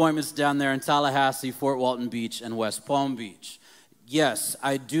 separate appointments down there in Tallahassee, Fort Walton Beach, and West Palm Beach. Yes,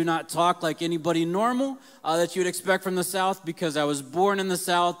 I do not talk like anybody normal that you would expect from the South because I was born in the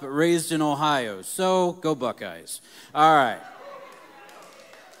South but raised in Ohio. So, go Buckeyes. All right.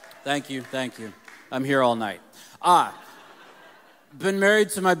 Thank you, thank you. I'm here all night. Been married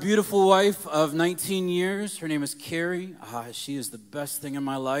to my beautiful wife of 19 years. Her name is Carrie. She is the best thing in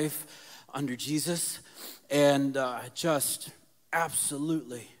my life under Jesus. And just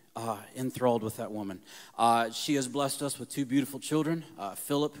absolutely enthralled with that woman. She has blessed us with 2 beautiful children.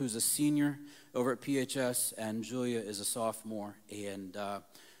 Philip, who's a senior over at PHS, and Julia is a sophomore. And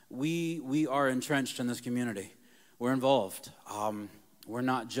we are entrenched in this community. We're involved. We're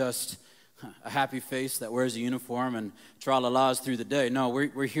not just a happy face that wears a uniform and tra-la-las through the day. No,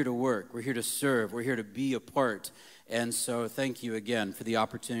 we're here to work. We're here to serve. We're here to be a part. And so thank you again for the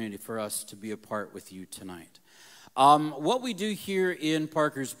opportunity for us to be a part with you tonight. What we do here in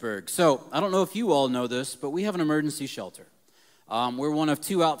Parkersburg. So I don't know if you all know this, but we have an emergency shelter. We're one of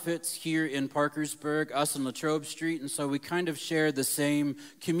 2 outfits here in Parkersburg, us and Latrobe Street, and so we kind of share the same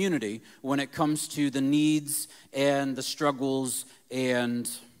community when it comes to the needs and the struggles and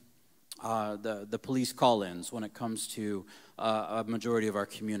the police call-ins when it comes to a majority of our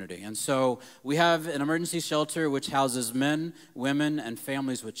community. And so we have an emergency shelter which houses men, women, and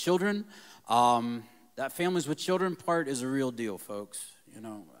families with children. That families with children part is a real deal, folks. You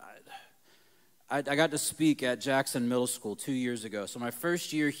know, I got to speak at Jackson Middle School 2 years ago. So my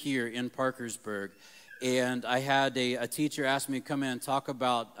first year here in Parkersburg, and I had a teacher ask me to come in and talk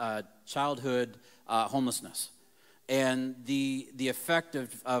about childhood homelessness and the effect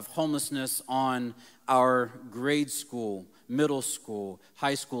of homelessness on our grade school, middle school,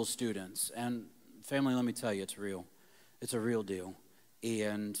 high school students. And family, let me tell you, it's real. It's a real deal.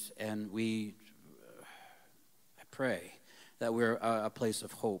 And I pray that we're a place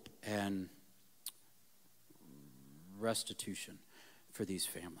of hope and restitution for these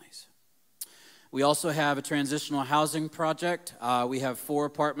families. We also have a transitional housing project. We have 4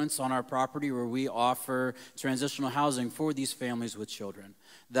 apartments on our property where we offer transitional housing for these families with children.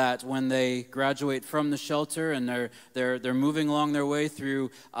 That when they graduate from the shelter and they're moving along their way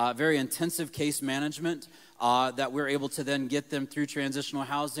through very intensive case management, that we're able to then get them through transitional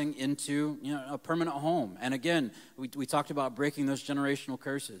housing into a permanent home. And again, we talked about breaking those generational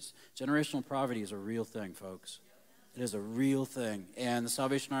curses. Generational poverty is a real thing, folks. It is a real thing, and the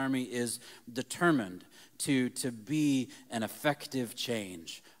Salvation Army is determined to be an effective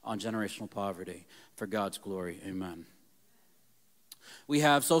change on generational poverty for God's glory. Amen. We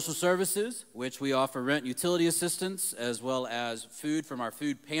have social services, which we offer rent, utility assistance, as well as food from our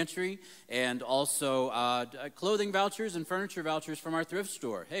food pantry, and also clothing vouchers and furniture vouchers from our thrift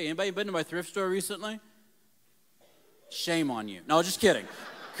store. Hey, anybody been to my thrift store recently? Shame on you. No, just kidding.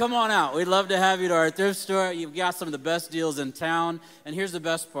 Come on out. We'd love to have you to our thrift store. You've got some of the best deals in town. And here's the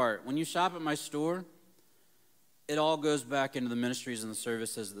best part. When you shop at my store, it all goes back into the ministries and the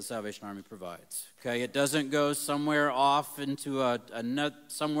services that the Salvation Army provides. Okay? It doesn't go somewhere off into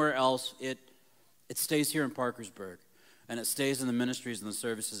somewhere else. It stays here in Parkersburg. And it stays in the ministries and the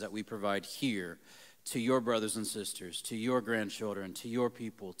services that we provide here to your brothers and sisters, to your grandchildren, to your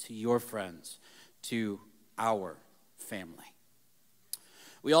people, to your friends, to our family.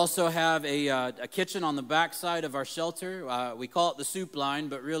 We also have a kitchen on the back side of our shelter. We call it the soup line,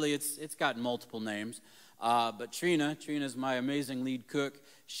 but really it's got multiple names. But Trina is my amazing lead cook.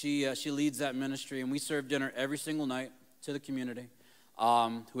 She leads that ministry, and we serve dinner every single night to the community.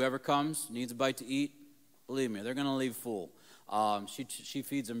 Whoever comes, needs a bite to eat, believe me, they're going to leave full. She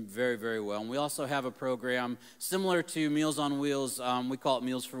feeds them very, very well. And we also have a program similar to Meals on Wheels. We call it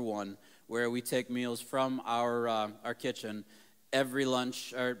Meals for One, where we take meals from our kitchen every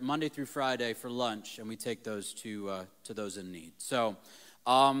lunch, or Monday through Friday for lunch, and we take those to those in need. So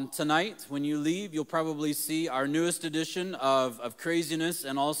tonight, when you leave, you'll probably see our newest edition of craziness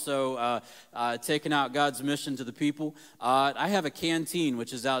and also taking out God's mission to the people. I have a canteen,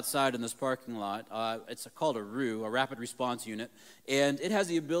 which is outside in this parking lot. It's called a RU, a Rapid Response Unit, and it has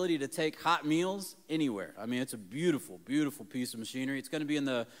the ability to take hot meals anywhere. I mean, it's a beautiful, beautiful piece of machinery. It's going to be in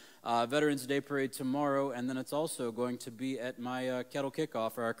the Veterans Day Parade tomorrow, and then it's also going to be at my kettle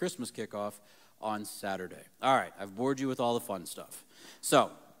kickoff, or our Christmas kickoff, on Saturday. All right, I've bored you with all the fun stuff.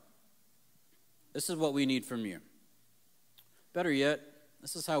 So, this is what we need from you. Better yet,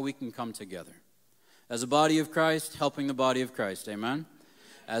 this is how we can come together. As a body of Christ, helping the body of Christ, amen?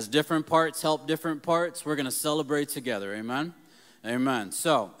 As different parts help different parts, we're going to celebrate together, amen? Amen.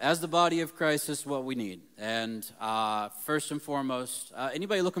 So, as the body of Christ, this is what we need. And first and foremost,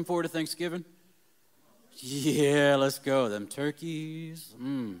 anybody looking forward to Thanksgiving? Yeah, let's go. Them turkeys.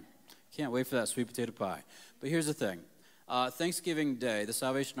 Can't wait for that sweet potato pie. But here's the thing. Thanksgiving Day, the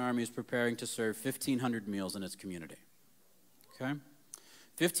Salvation Army is preparing to serve 1,500 meals in its community. Okay?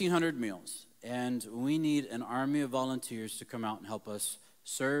 1,500 meals. And we need an army of volunteers to come out and help us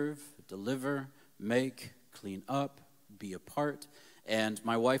serve, deliver, make, clean up, be a part. And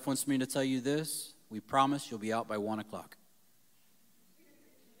my wife wants me to tell you this. We promise you'll be out by 1 o'clock.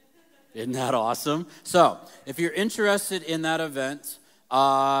 Isn't that awesome? So, if you're interested in that event,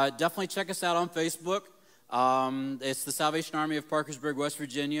 definitely check us out on Facebook. It's the Salvation Army of Parkersburg, West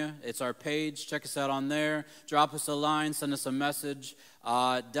Virginia. It's our page. Check us out on there. Drop us a line. Send us a message.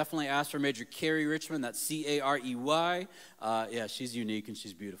 Definitely ask for Major Carrie Richmond. That's C-A-R-E-Y. Yeah, she's unique and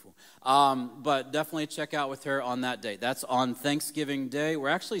she's beautiful. But definitely check out with her on that date. That's on Thanksgiving Day. We're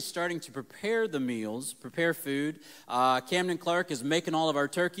actually starting to prepare the meals, prepare food. Camden Clark is making all of our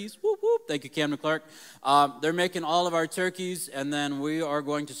turkeys. Whoop, whoop. Thank you, Camden Clark. They're making all of our turkeys, and then we are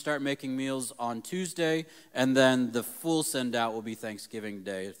going to start making meals on Tuesday, and then the full send-out will be Thanksgiving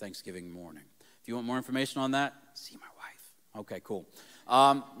Day or Thanksgiving morning. If you want more information on that, see my wife. Okay, cool.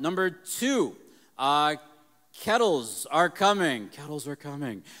 Number 2, Kettles are coming. Kettles are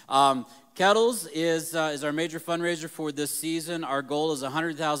coming. Kettles is our major fundraiser for this season. Our goal is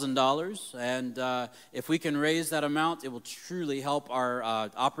 $100,000, and if we can raise that amount, it will truly help our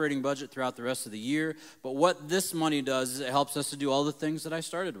operating budget throughout the rest of the year. But what this money does is it helps us to do all the things that I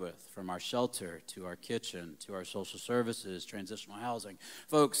started with, from our shelter to our kitchen to our social services, transitional housing.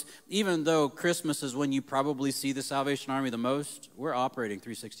 Folks, even though Christmas is when you probably see the Salvation Army the most, we're operating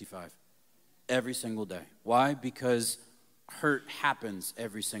 365 every single day. Why? Because hurt happens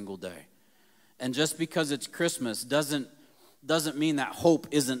every single day. And just because it's Christmas doesn't mean that hope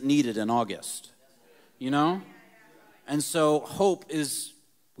isn't needed in August, you know? And so hope is,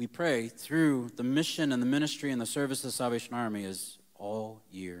 we pray, through the mission and the ministry and the service of the Salvation Army is all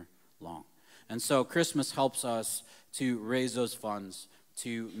year long. And so Christmas helps us to raise those funds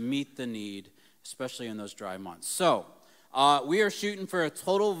to meet the need, especially in those dry months. So we are shooting for a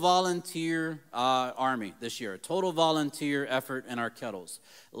total volunteer army this year, a total volunteer effort in our kettles.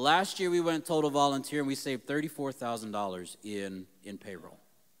 Last year we went total volunteer and we saved $34,000 in payroll.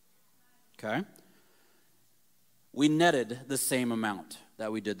 Okay? We netted the same amount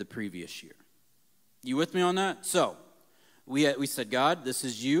that we did the previous year. You with me on that? So we said, God, this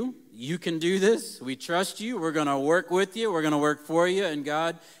is you. You can do this. We trust you. We're going to work with you. We're going to work for you. And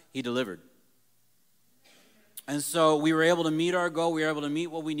God, He delivered. And so we were able to meet our goal. We were able to meet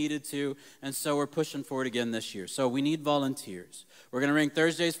what we needed to. And so we're pushing forward again this year. So we need volunteers. We're going to ring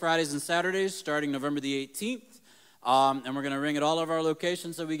Thursdays, Fridays, and Saturdays starting November the 18th. And we're going to ring at all of our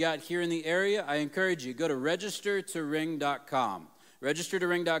locations that we got here in the area. I encourage you, go to registertoring.com.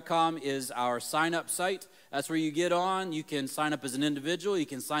 Registertoring.com is our sign-up site. That's where you get on. You can sign up as an individual. You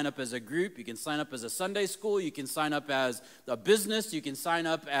can sign up as a group. You can sign up as a Sunday school. You can sign up as a business. You can sign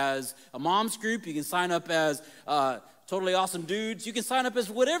up as a mom's group. You can sign up as totally awesome dudes. You can sign up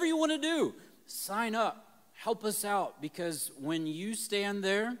as whatever you want to do. Sign up. Help us out, because when you stand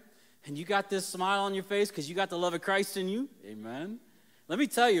there and you got this smile on your face because you got the love of Christ in you, amen. Let me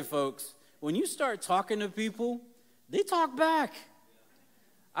tell you, folks, when you start talking to people, they talk back.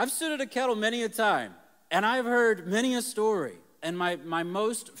 I've stood at a kettle many a time. And I've heard many a story, and my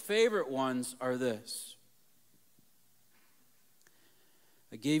most favorite ones are this.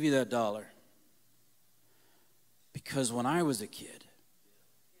 I gave you that $1 because when I was a kid,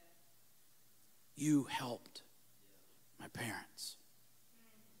 you helped my parents.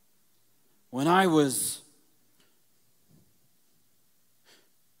 When I was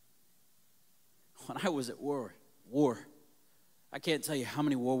at war, I can't tell you how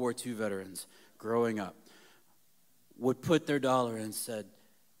many World War II veterans growing up would put their $1 and said,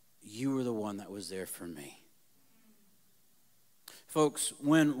 you were the one that was there for me. Folks,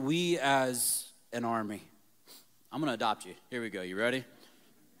 when we as an army, I'm going to adopt you. Here we go. You ready?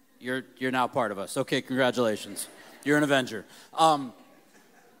 You're now part of us. Okay, congratulations. You're an Avenger.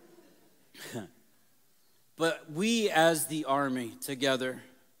 But we as the army together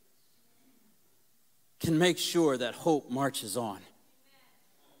can make sure that hope marches on.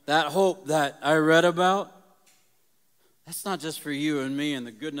 That hope that I read about, that's not just for you and me and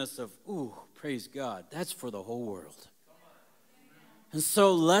the goodness of, ooh, praise God. That's for the whole world. And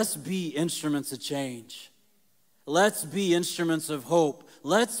so let's be instruments of change. Let's be instruments of hope.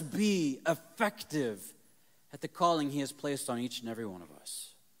 Let's be effective at the calling He has placed on each and every one of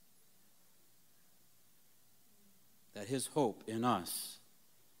us. That His hope in us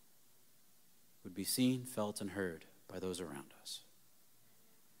would be seen, felt, and heard by those around us.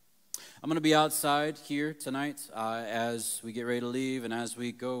 I'm going to be outside here tonight as we get ready to leave and as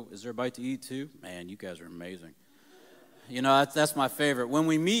we go. Is there a bite to eat too? Man, you guys are amazing. You know, that's my favorite. When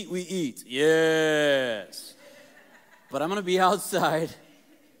we meet, we eat. Yes. But I'm going to be outside.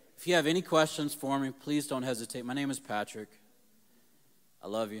 If you have any questions for me, please don't hesitate. My name is Patrick. I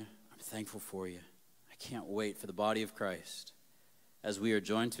love you. I'm thankful for you. I can't wait for the body of Christ as we are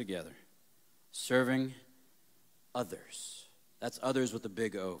joined together, serving others. That's others with a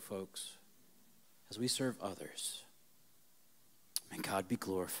big O, folks. As we serve others, may God be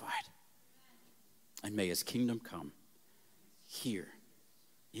glorified. And may His kingdom come here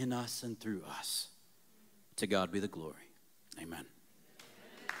in us and through us. To God be the glory. Amen.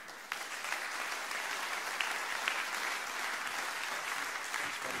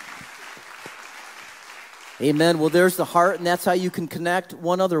 Amen. Well, there's the heart, and that's how you can connect.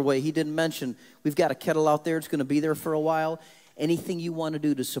 One other way he didn't mention, we've got a kettle out there. It's going to be there for a while. Anything you want to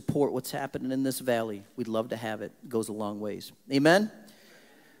do to support what's happening in this valley, we'd love to have it. It goes a long ways. Amen.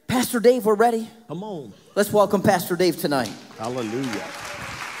 Pastor Dave, we're ready. Come on. Let's welcome Pastor Dave tonight. Hallelujah.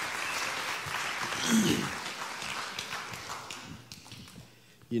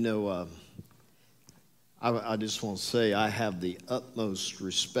 You know, I just want to say I have the utmost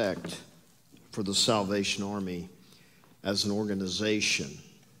respect for the Salvation Army as an organization,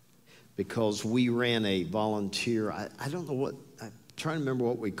 because we ran a volunteer, I don't know what, I'm trying to remember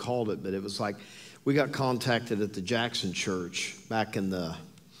what we called it, but it was like we got contacted at the Jackson Church back in the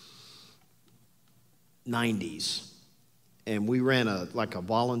 90s, and we ran a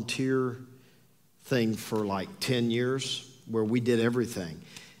volunteer thing for like 10 years where we did everything.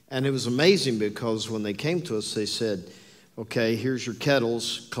 And it was amazing because when they came to us, they said, okay, here's your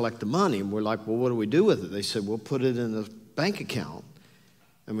kettles, collect the money. And we're like, well, what do we do with it? They said, we'll put it in a bank account.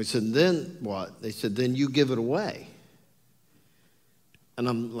 And we said, then what? They said, then you give it away. And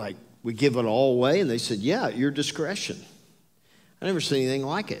I'm like, we give it all away? And they said, yeah, at your discretion. I never seen anything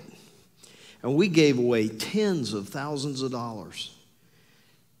like it. And we gave away tens of thousands of dollars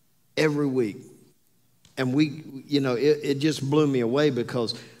every week. And we, it just blew me away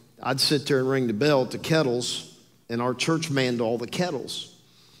because I'd sit there and ring the bell at the kettles, and our church manned all the kettles.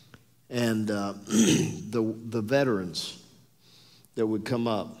 And the veterans that would come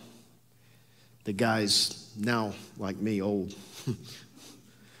up, the guys now like me, old.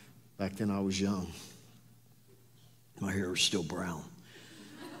 Back then I was young. My hair was still brown.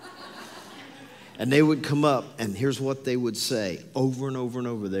 And they would come up, and here's what they would say. Over and over and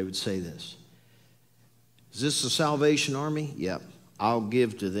over, they would say this. Is this the Salvation Army? Yep. I'll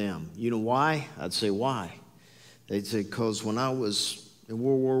give to them. You know why? I'd say, why? They'd say, because when I was in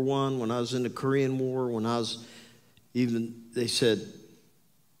World War I, when I was in the Korean War, when I was they said,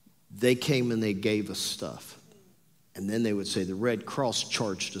 they came and they gave us stuff. And then they would say, the Red Cross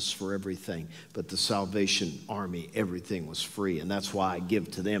charged us for everything, but the Salvation Army, everything was free. And that's why I give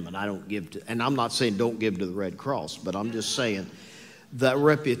to them, and I don't give to, and I'm not saying don't give to the Red Cross, but I'm just saying that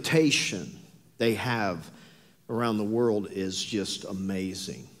reputation they have around the world is just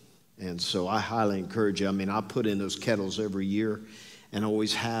amazing. And so I highly encourage you. I mean, I put in those kettles every year and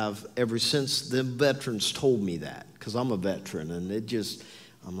always have ever since the veterans told me that, because I'm a veteran, and it just,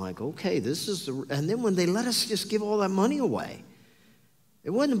 I'm like, okay, this is the, and then when they let us just give all that money away, it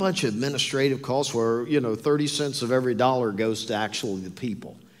wasn't a bunch of administrative costs where, 30 cents of every dollar goes to actually the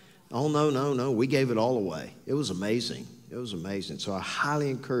people. Oh, no, we gave it all away. It was amazing. It was amazing. So I highly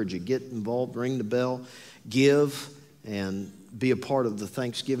encourage you, get involved, ring the bell, give, and be a part of the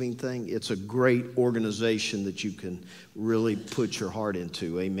Thanksgiving thing. It's a great organization that you can really put your heart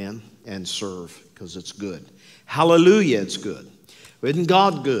into, amen, and serve, because it's good. Hallelujah, it's good. Isn't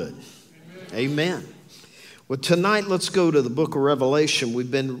God good? Amen. Well, tonight let's go to the book of Revelation.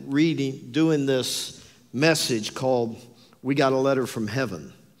 We've been doing this message called We Got a Letter from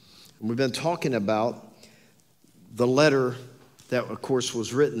Heaven. And we've been talking about the letter that, of course,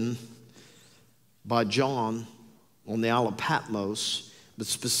 was written by John on the Isle of Patmos, but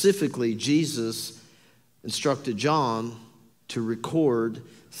specifically Jesus instructed John to record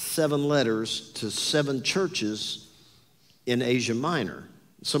 7 letters to 7 churches in Asia Minor.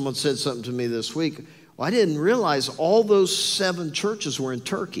 Someone said something to me this week. Well, I didn't realize all those 7 churches were in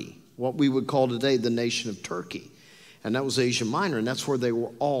Turkey, what we would call today the nation of Turkey. And that was Asia Minor, and that's where they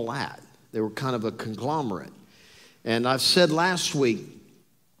were all at. They were kind of a conglomerate. And I've said last week,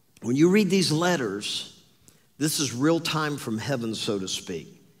 when you read these letters, this is real time from heaven, so to speak.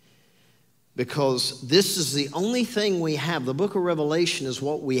 Because this is the only thing we have. The book of Revelation is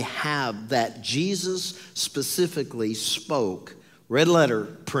what we have that Jesus specifically spoke, red letter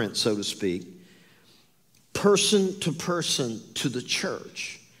print, so to speak, person to the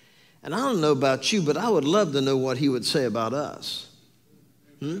church. And I don't know about you, but I would love to know what he would say about us.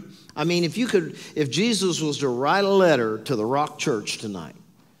 I mean, if Jesus was to write a letter to the Rock Church tonight,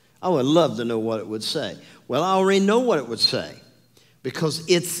 I would love to know what it would say. Well, I already know what it would say, because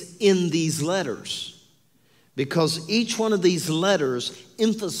it's in these letters. Because each one of these letters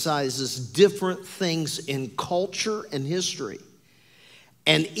emphasizes different things in culture and history.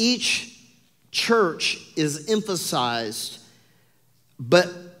 And each church is emphasized. But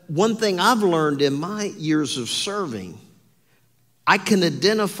one thing I've learned in my years of serving, I can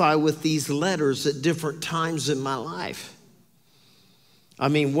identify with these letters at different times in my life. I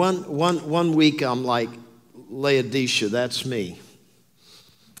mean, one week I'm like, Laodicea, that's me.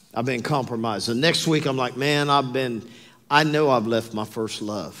 I've been compromised. The next week I'm like, man, I know I've left my first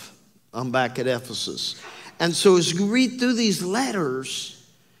love. I'm back at Ephesus. And so as you read through these letters,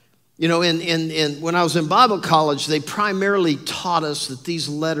 when I was in Bible college, they primarily taught us that these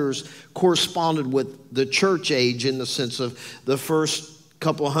letters corresponded with the church age, in the sense of the first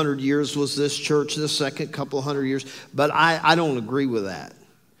couple of hundred years was this church, the second couple of hundred years. But I don't agree with that,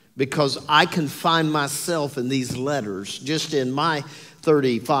 because I can find myself in these letters just in my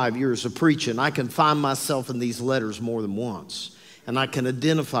 35 years of preaching, I can find myself in these letters more than once. And I can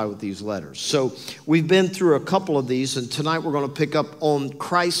identify with these letters. So we've been through a couple of these, and tonight we're going to pick up on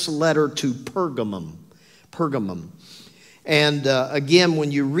Christ's letter to Pergamum. And again,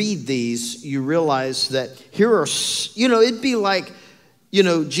 when you read these, you realize that here are, it'd be like,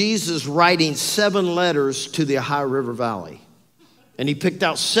 Jesus writing 7 letters to the Ohio River Valley. And he picked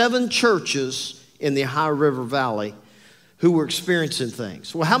out 7 churches in the Ohio River Valley who were experiencing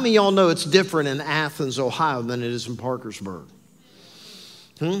things. Well, how many of y'all know it's different in Athens, Ohio than it is in Parkersburg?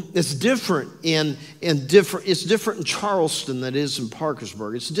 It's different it's different in Charleston than it is in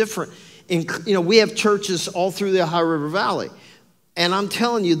Parkersburg. It's different we have churches all through the Ohio River Valley. And I'm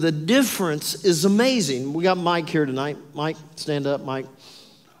telling you, the difference is amazing. We got Mike here tonight. Mike, stand up, Mike.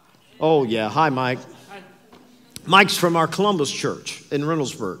 Oh, yeah. Hi, Mike. Hi. Mike's from our Columbus church in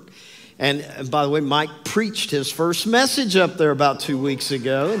Reynoldsburg. And by the way, Mike preached his first message up there about 2 weeks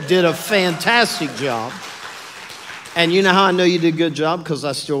ago. Did a fantastic job. And you know how I know you did a good job? Because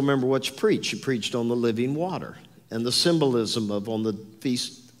I still remember what you preached. You preached on the living water and the symbolism of on the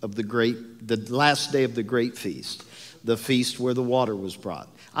feast of the last day of the great feast, the feast where the water was brought.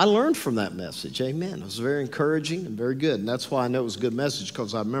 I learned from that message. Amen. It was very encouraging and very good. And that's why I know it was a good message,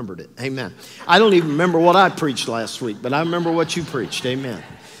 because I remembered it. Amen. I don't even remember what I preached last week, but I remember what you preached. Amen.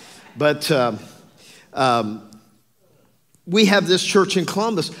 But we have this church in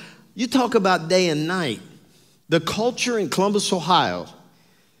Columbus. You talk about day and night. The culture in Columbus, Ohio,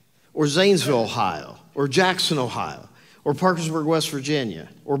 or Zanesville, Ohio, or Jackson, Ohio, or Parkersburg, West Virginia,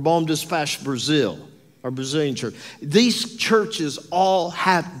 or Bom Dispatch, Brazil, or Brazilian church. These churches all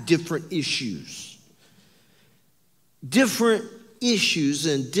have different issues. Different issues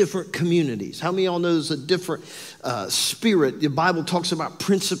in different communities. How many of y'all know there's a different spirit? The Bible talks about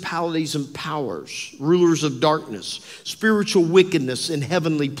principalities and powers, rulers of darkness, spiritual wickedness in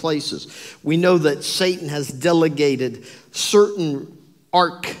heavenly places. We know that Satan has delegated certain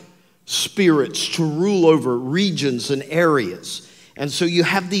arch spirits to rule over regions and areas. And so you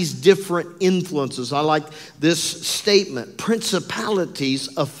have these different influences. I like this statement: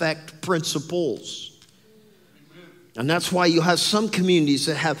 principalities affect principles. And that's why you have some communities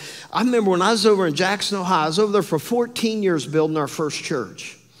that have. I remember when I was over in Jackson, Ohio, I was over there for 14 years building our first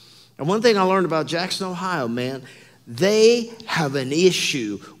church. And one thing I learned about Jackson, Ohio, man, they have an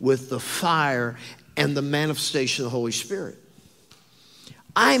issue with the fire and the manifestation of the Holy Spirit.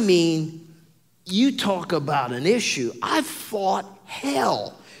 I mean, you talk about an issue. I fought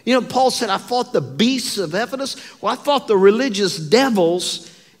hell. Paul said, I fought the beasts of Ephesus. Well, I fought the religious devils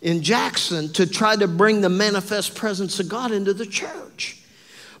in Jackson to try to bring the manifest presence of God into the church.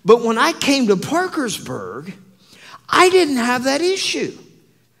 But when I came to Parkersburg, I didn't have that issue.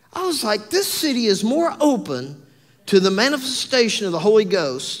 I was like, this city is more open to the manifestation of the Holy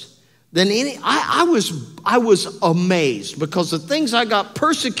Ghost than any. I was amazed, because the things I got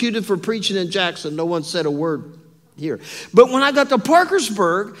persecuted for preaching in Jackson, no one said a word here. But when I got to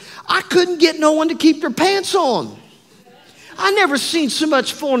Parkersburg, I couldn't get no one to keep their pants on. I never seen so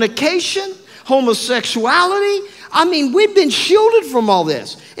much fornication, homosexuality. I mean, we'd been shielded from all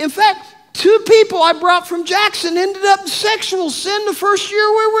this. In fact, 2 people I brought from Jackson ended up in sexual sin the first year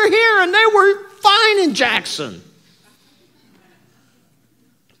we were here, and they were fine in Jackson.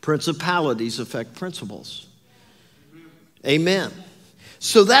 Principalities affect principles. Amen.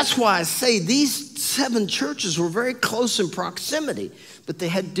 So that's why I say these 7 churches were very close in proximity, but they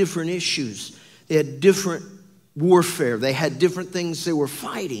had different issues. They had different warfare. They had different things they were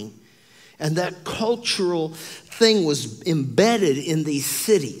fighting. And that cultural thing was embedded in these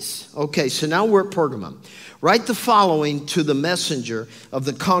cities. Okay, so now we're at Pergamum. Write the following to the messenger of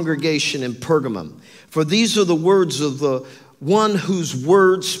the congregation in Pergamum. For these are the words of the one whose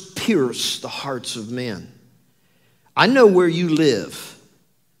words pierce the hearts of men. I know where you live,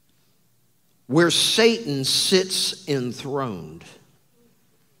 where Satan sits enthroned.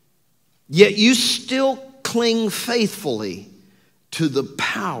 Yet you still cling faithfully to the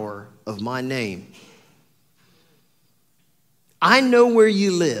power of my name. I know where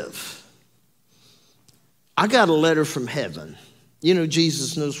you live. I got a letter from heaven.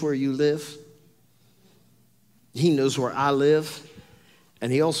 Jesus knows where you live. He knows where I live.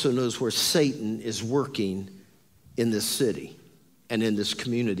 And he also knows where Satan is working in this city and in this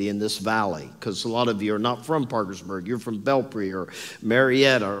community, in this valley. Because a lot of you are not from Parkersburg. You're from Belpre or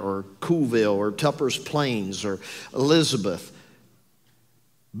Marietta or Coolville or Tupper's Plains or Elizabeth.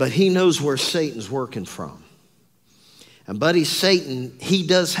 But he knows where Satan's working from. And buddy, Satan, he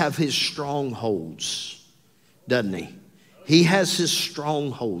does have his strongholds, doesn't he? He has his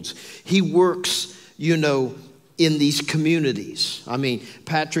strongholds. He works, in in these communities. I mean,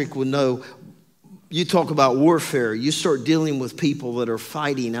 Patrick would know, you talk about warfare, you start dealing with people that are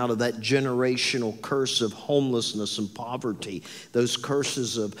fighting out of that generational curse of homelessness and poverty, those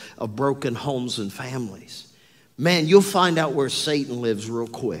curses of broken homes and families. Man, you'll find out where Satan lives real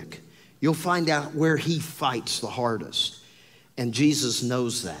quick. You'll find out where he fights the hardest. And Jesus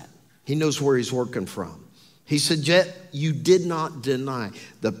knows that. He knows where he's working from. He said, yet you did not deny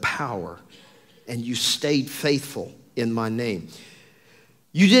the power, and you stayed faithful in my name.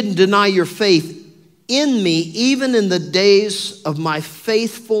 You didn't deny your faith in me, even in the days of my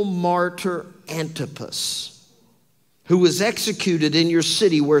faithful martyr Antipas, who was executed in your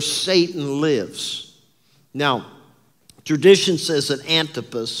city where Satan lives. Now, tradition says that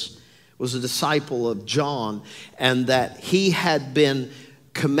Antipas was a disciple of John, and that he had been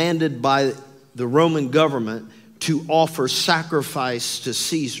commanded by the Roman government to offer sacrifice to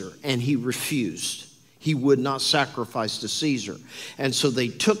Caesar, and he refused. He would not sacrifice to Caesar. And so they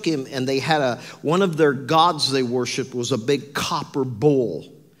took him, and they had one of their gods they worshiped was a big copper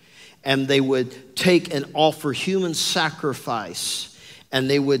bull. And they would take and offer human sacrifice. And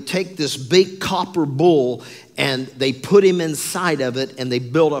they would take this big copper bull, and they put him inside of it, and they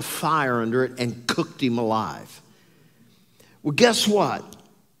built a fire under it and cooked him alive. Well, guess what?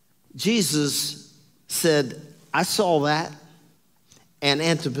 Jesus said, I saw that, and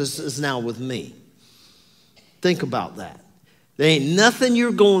Antipas is now with me. Think about that. There ain't nothing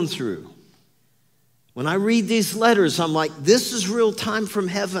you're going through. When I read these letters, I'm like, this is real time from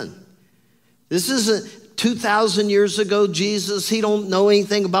heaven. This isn't 2,000 years ago, Jesus. He don't know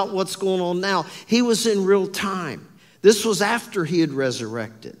anything about what's going on now. He was in real time. This was after he had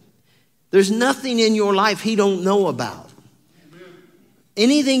resurrected. There's nothing in your life he don't know about.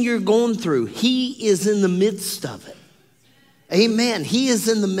 Anything you're going through, he is in the midst of it. Amen. He is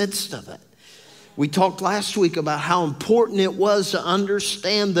in the midst of it. We talked last week about how important it was to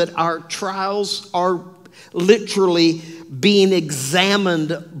understand that our trials are literally being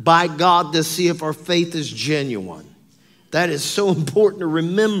examined by God to see if our faith is genuine. That is so important to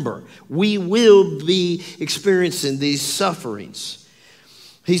remember. We will be experiencing these sufferings.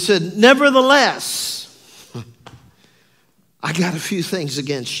 He said, nevertheless, I got a few things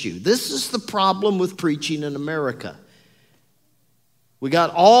against you. This is the problem with preaching in America. We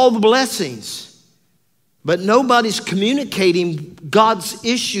got all the blessings, but nobody's communicating God's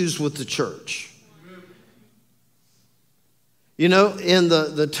issues with the church. You know, in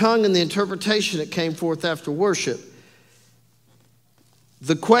the tongue and the interpretation that came forth after worship,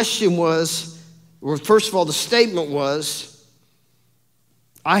 the question was, well, first of all, the statement was,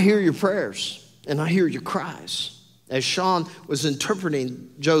 I hear your prayers and I hear your cries. As Sean was interpreting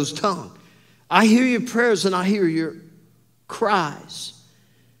Joe's tongue. I hear your prayers and I hear your cries.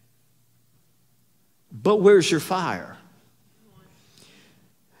 But where's your fire?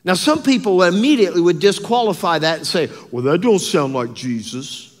 Now, some people immediately would disqualify that and say, well, that don't sound like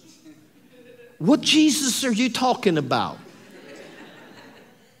Jesus. What Jesus are you talking about?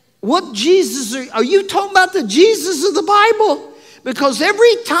 What Jesus are you talking about? The Jesus of the Bible? Because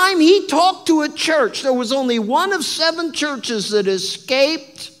every time he talked to a church, there was only one of 7 churches that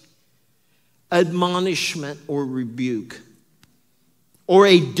escaped admonishment or rebuke or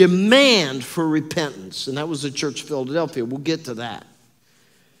a demand for repentance. And that was the church of Philadelphia. We'll get to that.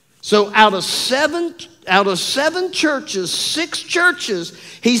 So out of seven churches, 6 churches,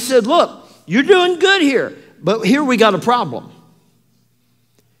 he said, look, you're doing good here, but here we got a problem.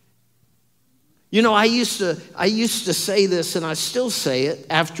 You know, I used to say this, and I still say it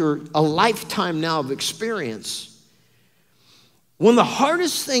after a lifetime now of experience. One of the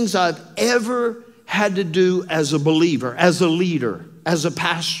hardest things I've ever had to do as a believer, as a leader, as a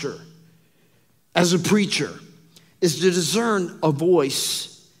pastor, as a preacher, is to discern a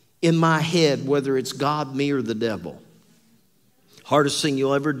voice in my head, whether it's God, me, or the devil. Hardest thing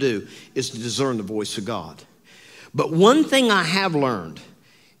you'll ever do is to discern the voice of God. But one thing I have learned,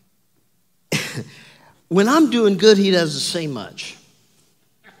 when I'm doing good, he doesn't say much.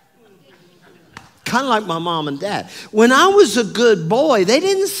 Kind of like my mom and dad. When I was a good boy, they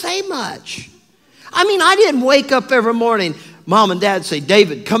didn't say much. I mean, I didn't wake up every morning, mom and dad say,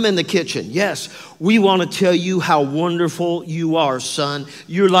 David, come in the kitchen. Yes, we want to tell you how wonderful you are, son.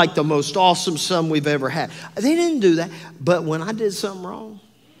 You're like the most awesome son we've ever had. They didn't do that. But when I did something wrong,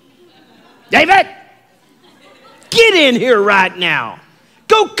 David, get in here right now.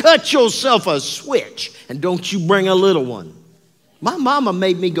 Go cut yourself a switch, and don't you bring a little one. My mama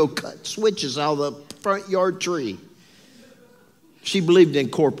made me go cut switches out of the front yard tree. She believed in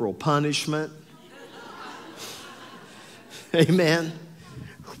corporal punishment. Amen.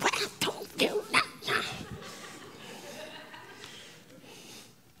 Well, don't do nothing.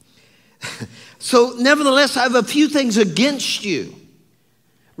 So nevertheless, I have a few things against you.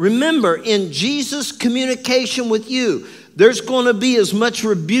 Remember, in Jesus' communication with you, there's going to be as much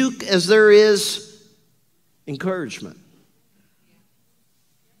rebuke as there is encouragement.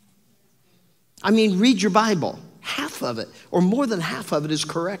 I mean, read your Bible. Half of it, or more than half of it, is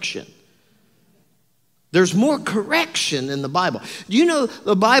correction. There's more correction in the Bible. Do you know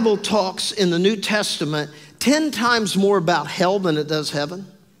the Bible talks in the New Testament 10 times more about hell than it does heaven?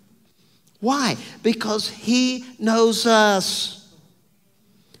 Why? Because he knows us.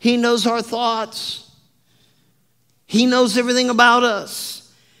 He knows our thoughts. He knows everything about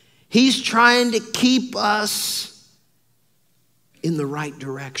us. He's trying to keep us in the right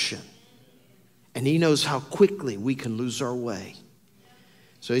direction. And he knows how quickly we can lose our way.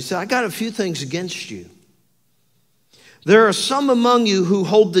 So he said, I got a few things against you. There are some among you who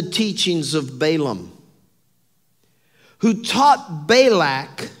hold the teachings of Balaam, who taught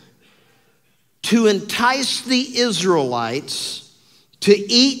Balak to entice the Israelites to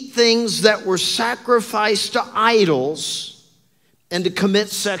eat things that were sacrificed to idols and to commit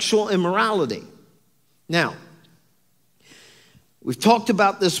sexual immorality. Now, we've talked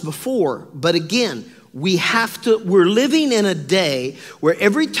about this before, but again, we're living in a day where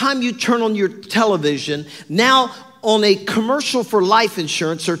every time you turn on your television, now on a commercial for life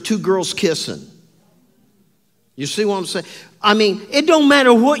insurance are two girls kissing. You see what I'm saying? I mean, it don't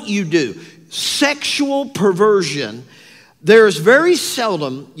matter what you do. Sexual perversion. There's very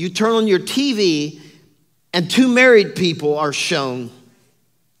seldom you turn on your TV and two married people are shown.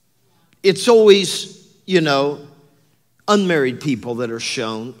 It's always, unmarried people that are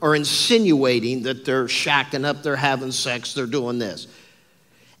shown or insinuating that they're shacking up, they're having sex, they're doing this.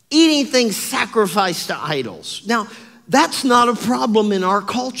 Eating things sacrificed to idols. Now, that's not a problem in our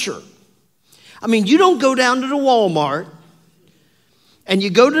culture. I mean, you don't go down to the Walmart and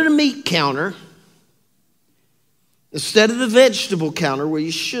you go to the meat counter instead of the vegetable counter where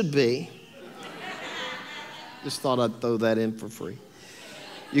you should be. Just thought I'd throw that in for free.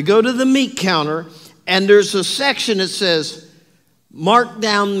 You go to the meat counter and there's a section that says marked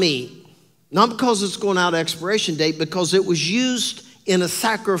down meat. Not because it's going out of expiration date, because it was used in a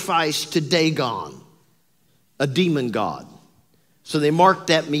sacrifice to Dagon, a demon god. So they marked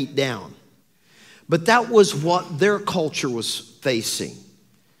that meat down. But that was what their culture was facing.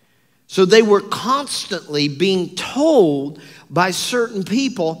 So they were constantly being told by certain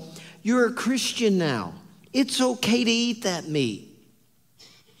people, you're a Christian now. It's okay to eat that meat.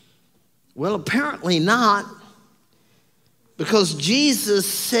 Well, apparently not. Because Jesus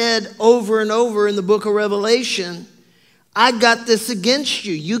said over and over in the book of Revelation, I got this against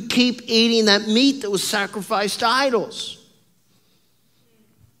you. You keep eating that meat that was sacrificed to idols.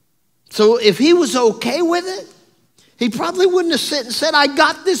 So if he was okay with it, he probably wouldn't have sit and said, I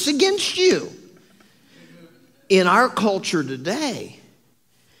got this against you. In our culture today,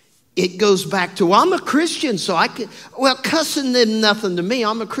 it goes back to, well, I'm a Christian, so I can, well, cussing did nothing to me.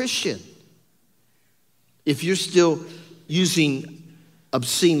 I'm a Christian. If you're still using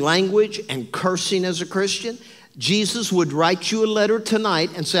obscene language and cursing as a Christian, Jesus would write you a letter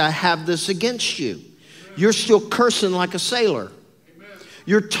tonight and say, I have this against you. You're still cursing like a sailor.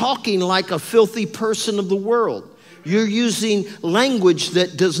 You're talking like a filthy person of the world. You're using language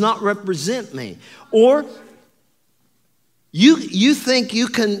that does not represent me. Or you think you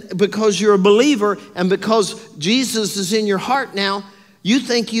can, because you're a believer and because Jesus is in your heart now, you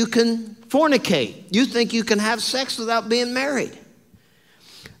think you can fornicate. You think you can have sex without being married.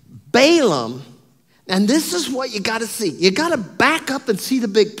 Balaam, and this is what you got to see. You got to back up and see the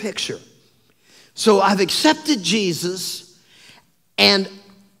big picture. So I've accepted Jesus, and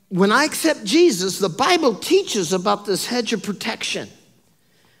when I accept Jesus, the Bible teaches about this hedge of protection.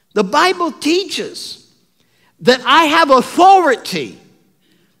 The Bible teaches that I have authority.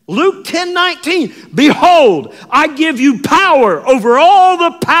 Luke 10:19, behold, I give you power over all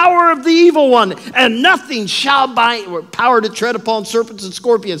the power of the evil one, and nothing shall by, or power to tread upon serpents and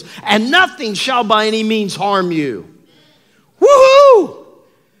scorpions, and nothing shall by any means harm you. Woohoo!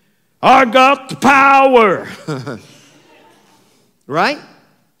 I got the power. Right?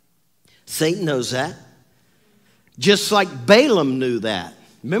 Satan knows that. Just like Balaam knew that.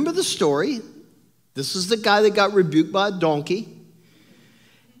 Remember the story? This is the guy that got rebuked by a donkey.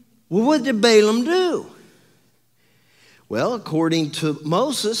 Well, what did Balaam do? Well, according to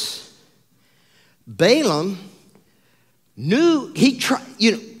Moses, Balaam knew,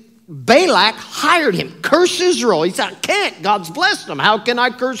 Balak hired him. Curse Israel. He said, I can't. God's blessed them. How can I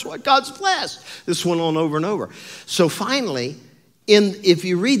curse what God's blessed? This went on over and over. So finally, if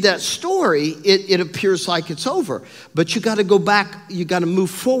you read that story, it appears like it's over. But you got to go back, you got to move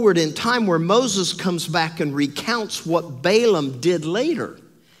forward in time where Moses comes back and recounts what Balaam did later.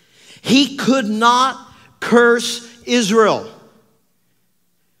 He could not curse Israel.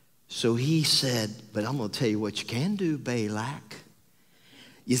 So he said, but I'm going to tell you what you can do, Balak.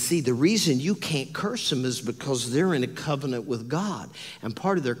 You see, the reason you can't curse them is because they're in a covenant with God. And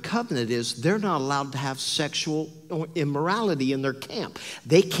part of their covenant is they're not allowed to have sexual immorality in their camp.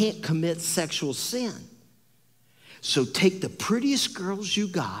 They can't commit sexual sin. So take the prettiest girls you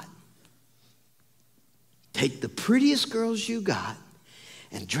got. Take the prettiest girls you got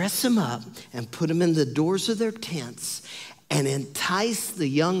and dress them up and put them in the doors of their tents and entice the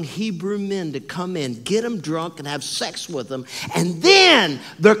young Hebrew men to come in, get them drunk and have sex with them, and then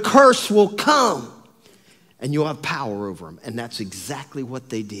the curse will come and you'll have power over them. And that's exactly what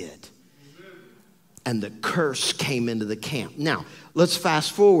they did. And the curse came into the camp. Now, let's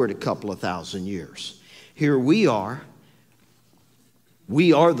fast forward a couple of thousand years. Here we are.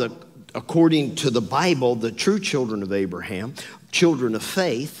 We are, according to the Bible, the true children of Abraham, children of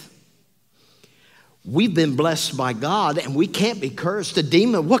faith. We've been blessed by God, and we can't be cursed. A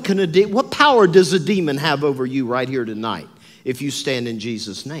demon, what power does a demon have over you right here tonight if you stand in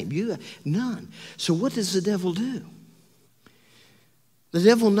Jesus' name? None. So what does the devil do? The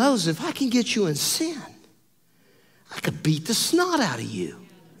devil knows if I can get you in sin, I could beat the snot out of you.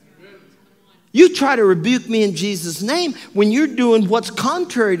 You try to rebuke me in Jesus' name when you're doing what's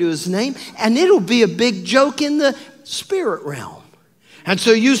contrary to his name, and it'll be a big joke in the spirit realm. And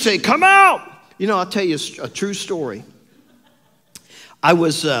so you say, come out. You know, I'll tell you a true story. I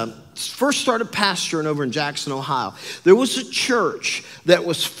was first started pastoring over in Jackson, Ohio. There was a church that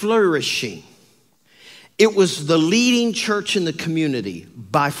was flourishing. It was the leading church in the community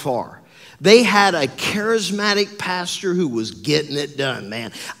by far. They had a charismatic pastor who was getting it done,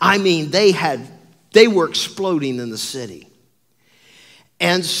 man. I mean, they were exploding in the city.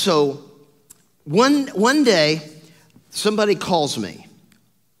 And so one day, somebody calls me.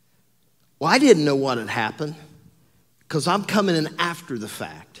 Well, I didn't know what had happened because I'm coming in after the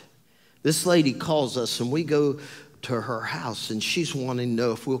fact. This lady calls us and we go to her house and she's wanting to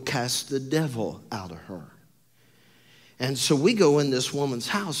know if we'll cast the devil out of her. And so we go in this woman's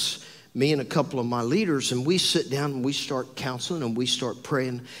house, me and a couple of my leaders, and we sit down and we start counseling and we start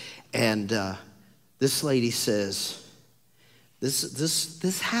praying. And this lady says,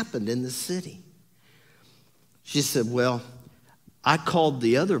 this happened in the city. She said, well, I called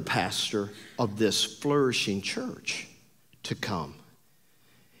the other pastor of this flourishing church to come.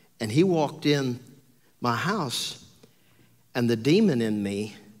 And he walked in my house, and the demon in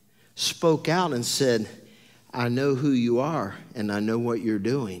me spoke out and said, I know who you are, and I know what you're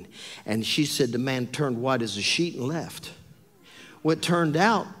doing. And she said the man turned white as a sheet and left. Well, it turned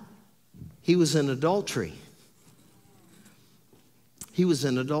out he was in adultery. He was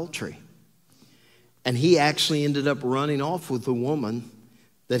in adultery. And he actually ended up running off with the woman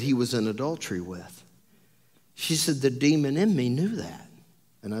that he was in adultery with. She said, the demon in me knew that.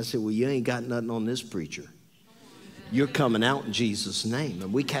 And I said, well, you ain't got nothing on this preacher. You're coming out in Jesus' name.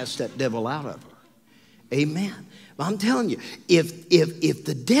 And we cast that devil out of her. Amen. But I'm telling you, if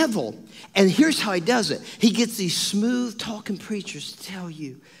the devil, and here's how he does it. He gets these smooth talking preachers to tell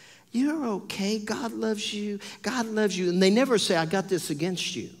you, you're okay. God loves you. God loves you. And they never say, I got this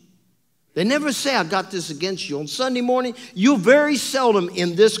against you. They never say, I got this against you. On Sunday morning, you'll very seldom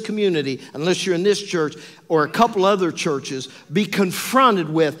in this community, unless you're in this church or a couple other churches, be confronted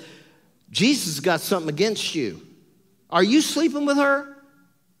with, Jesus got something against you. Are you sleeping with her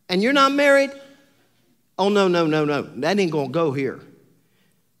and you're not married? Oh, no. That ain't going to go here.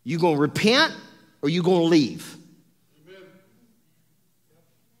 You going to repent or you going to leave?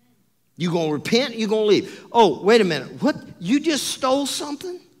 You going to repent or you going to leave? Oh, wait a minute. What? You just stole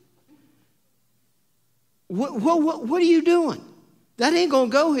something? What are you doing? That ain't going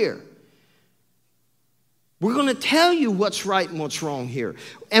to go here. We're going to tell you what's right and what's wrong here.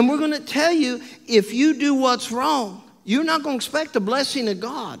 And we're going to tell you if you do what's wrong, you're not going to expect the blessing of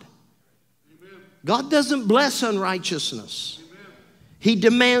God. Amen. God doesn't bless unrighteousness. Amen. He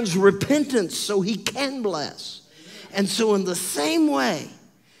demands repentance so he can bless. Amen. And so in the same way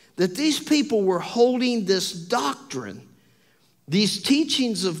that these people were holding this doctrine, these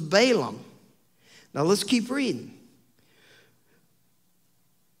teachings of Balaam. Now let's keep reading.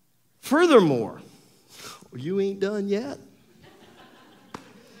 Furthermore, you ain't done yet.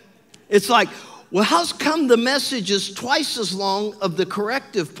 It's like, well, how's come the message is twice as long of the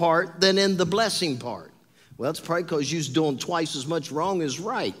corrective part than in the blessing part? Well, it's probably because you're doing twice as much wrong as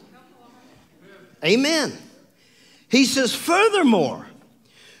right. Amen. He says, furthermore,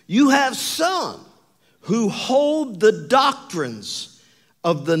 you have some who hold the doctrines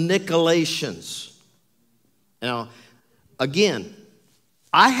of the Nicolaitans. Now, again,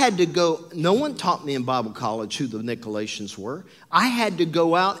 I had to go, no one taught me in Bible college who the Nicolaitans were. I had to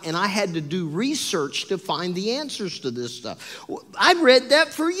go out and I had to do research to find the answers to this stuff. I'd read that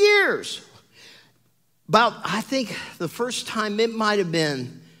for years. I think the first time, it might have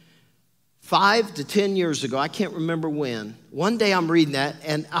been 5 to 10 years ago. I can't remember when. One day I'm reading that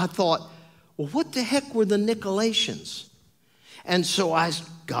and I thought, well, what the heck were the Nicolaitans? And so I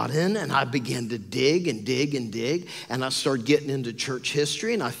got in and I began to dig and dig and dig. And I started getting into church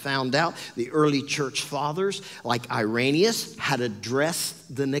history. And I found out the early church fathers, like Irenaeus, had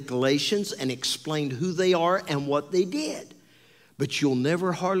addressed the Nicolaitans and explained who they are and what they did. But you'll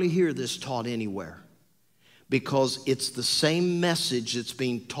never hardly hear this taught anywhere, because it's the same message that's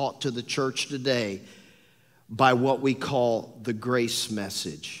being taught to the church today by what we call the grace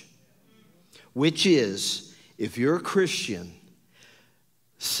message, which is, if you're a Christian,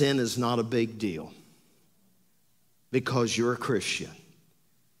 sin is not a big deal because you're a Christian.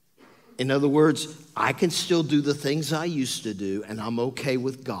 In other words, I can still do the things I used to do and I'm okay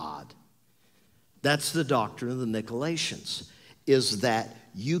with God. That's the doctrine of the Nicolaitans, is that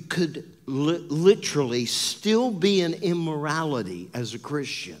you could literally still be in immorality as a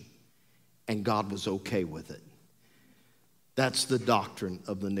Christian and God was okay with it. That's the doctrine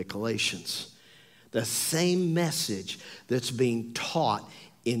of the Nicolaitans. The same message that's being taught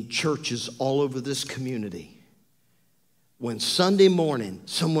in churches all over this community. When Sunday morning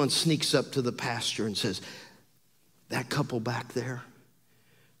someone sneaks up to the pastor and says, that couple back there,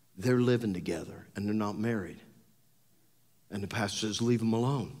 they're living together and they're not married. And the pastor says, leave them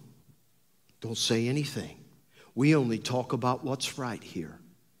alone. Don't say anything. We only talk about what's right here.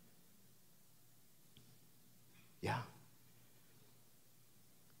 Yeah.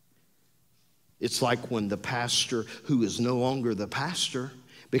 It's like when the pastor, who is no longer the pastor,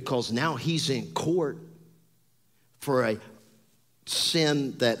 because now he's in court for a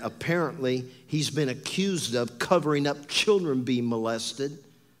sin that apparently he's been accused of covering up children being molested,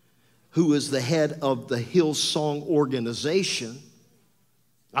 who is the head of the Hillsong organization.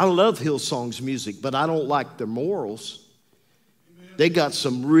 I love Hillsong's music, but I don't like their morals. They got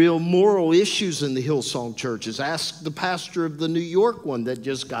some real moral issues in the Hillsong churches. Ask the pastor of the New York one that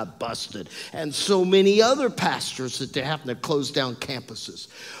just got busted, and so many other pastors that they're having to close down campuses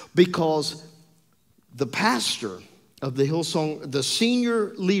because the pastor of the Hillsong, the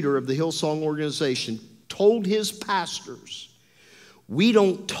senior leader of the Hillsong organization, told his pastors, we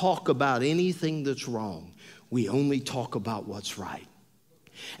don't talk about anything that's wrong. We only talk about what's right.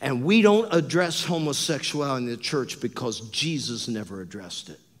 And we don't address homosexuality in the church because Jesus never addressed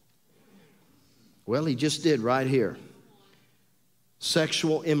it. Well, he just did right here.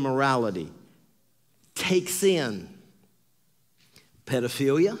 Sexual immorality takes in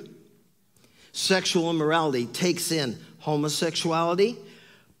pedophilia. Sexual immorality takes in homosexuality,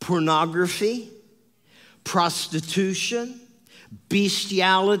 pornography, prostitution,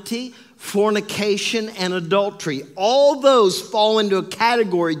 bestiality, fornication, and adultery. All those fall into a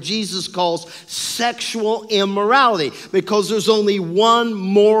category Jesus calls sexual immorality, because there's only one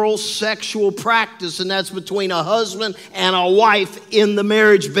moral sexual practice, and that's between a husband and a wife in the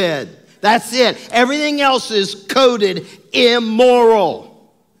marriage bed. That's it. Everything else is coded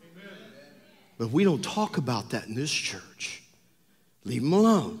immoral. Amen. But we don't talk about that in this church. Leave them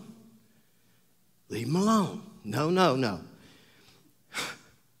alone. Leave them alone. No.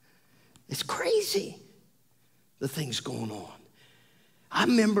 It's crazy, the things going on. I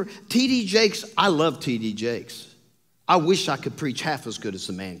remember T.D. Jakes. I love T.D. Jakes. I wish I could preach half as good as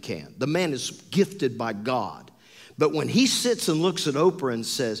the man can. The man is gifted by God. But when he sits and looks at Oprah and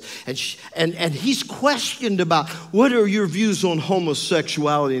says, and he's questioned about, what are your views on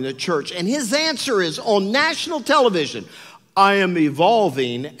homosexuality in the church? And his answer is, on national television, I am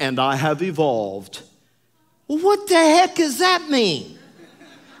evolving and I have evolved. Well, what the heck does that mean?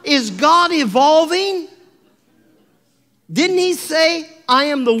 Is God evolving? Didn't he say, I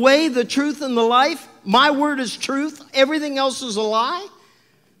am the way, the truth, and the life? My word is truth. Everything else is a lie.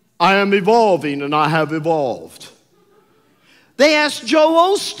 I am evolving and I have evolved. They asked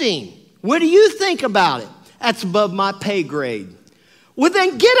Joel Osteen, what do you think about it? That's above my pay grade. Well,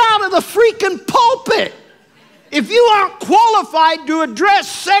 then get out of the freaking pulpit. If you aren't qualified to address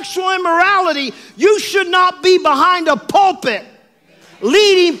sexual immorality, you should not be behind a pulpit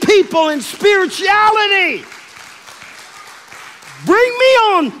leading people in spirituality. Bring me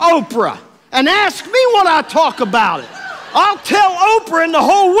on Oprah and ask me what I talk about it. I'll tell Oprah and the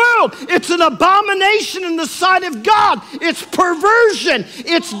whole world it's an abomination in the sight of God. It's perversion.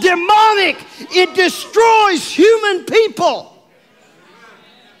 It's demonic. It destroys human people.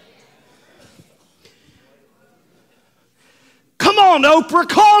 Come on, Oprah,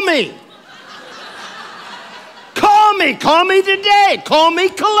 call me. Call me. Call me today. Call me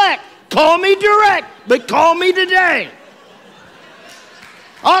collect. Call me direct. But call me today.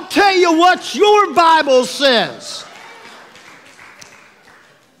 I'll tell you what your Bible says.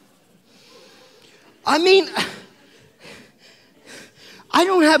 I mean, I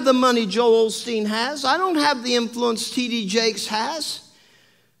don't have the money Joel Osteen has. I don't have the influence T.D. Jakes has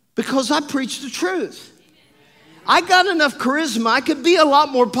because I preach the truth. I got enough charisma. I could be a lot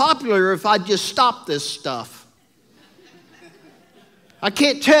more popular if I just stopped this stuff. I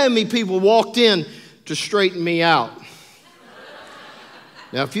can't tell me people walked in to straighten me out.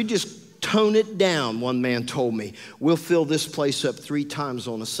 Now, if you just tone it down, one man told me, we'll fill this place up 3 times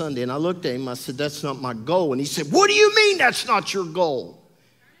on a Sunday. And I looked at him, I said, that's not my goal. And he said, what do you mean that's not your goal?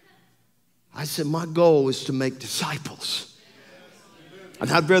 I said, my goal is to make disciples. And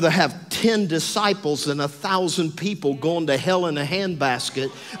I'd rather have 10 disciples than 1,000 people going to hell in a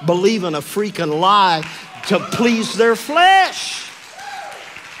handbasket, believing a freaking lie to please their flesh.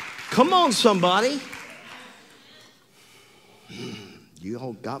 Come on, somebody. You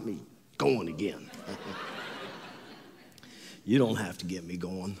all got me going again. You don't have to get me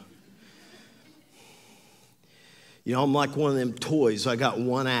going. You know, I'm like one of them toys. I got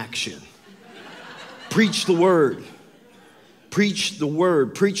one action. Preach the word. Preach the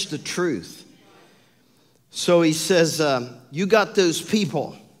word. Preach the truth. So he says, you got those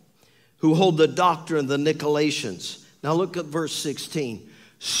people who hold the doctrine of the Nicolaitans. Now look at verse 16.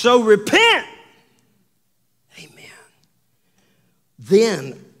 So repent. Amen.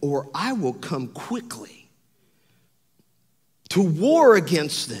 Then, or I will come quickly to war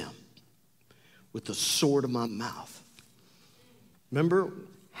against them with the sword of my mouth. Remember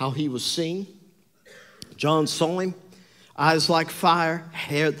how he was seen? John saw him, eyes like fire,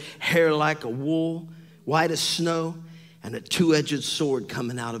 hair like a wool, white as snow, and a 2-edged sword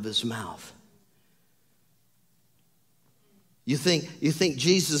coming out of his mouth. You think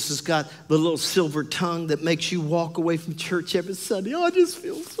Jesus has got the little silver tongue that makes you walk away from church every Sunday? Oh, I just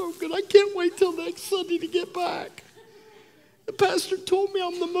feel so good. I can't wait till next Sunday to get back. The pastor told me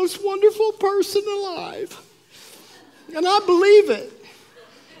I'm the most wonderful person alive. And I believe it.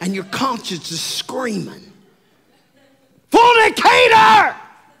 And your conscience is screaming, fornicator!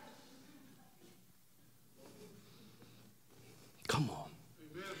 Come on.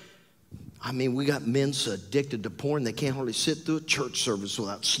 I mean, we got men so addicted to porn they can't hardly sit through a church service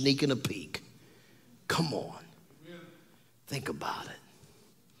without sneaking a peek. Come on. Think about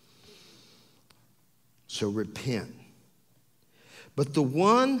it. So repent. But the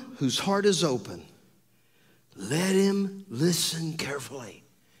one whose heart is open, let him listen carefully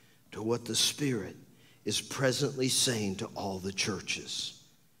to what the Spirit is presently saying to all the churches.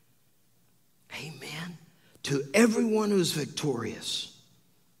 Amen. To everyone who's victorious.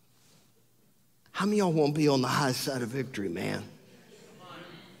 How many of y'all want to be on the high side of victory, man?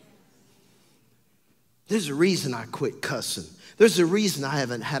 There's a reason I quit cussing. There's a reason I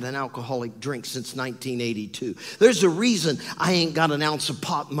haven't had an alcoholic drink since 1982. There's a reason I ain't got an ounce of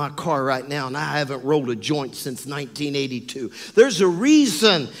pot in my car right now and I haven't rolled a joint since 1982. There's a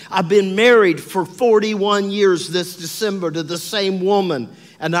reason I've been married for 41 years this December to the same woman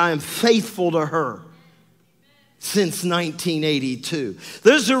and I am faithful to her since 1982.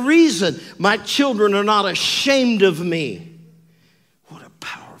 There's a reason my children are not ashamed of me. What a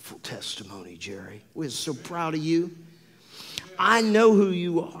powerful testimony, Jerry. We're so proud of you. I know who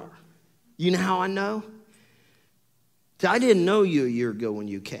you are. You know how I know? I didn't know you a year ago when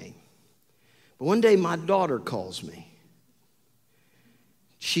you came. But one day my daughter calls me.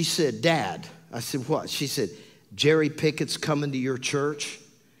 She said, Dad. I said, what? She said, Jerry Pickett's coming to your church.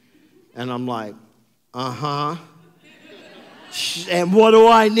 And I'm like, uh-huh. And what do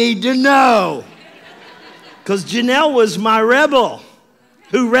I need to know? Because Janelle was my rebel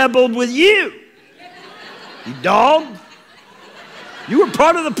who rebelled with you. You dog. You were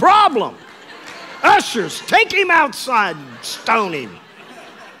part of the problem. Ushers, take him outside and stone him.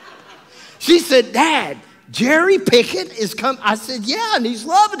 She said, Dad, Jerry Pickett is coming. I said, yeah, and he's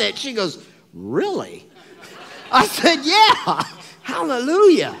loving it. She goes, really? I said, yeah,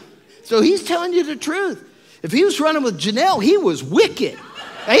 hallelujah. So he's telling you the truth. If he was running with Janelle, he was wicked.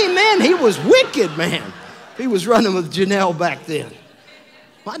 Amen, he was wicked, man. He was running with Janelle back then.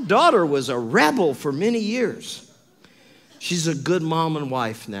 My daughter was a rebel for many years. She's a good mom and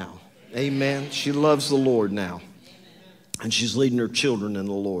wife now. Amen. She loves the Lord now. And she's leading her children in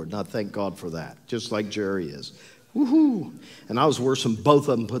the Lord. And I thank God for that, just like Jerry is. Woohoo! And I was worse than both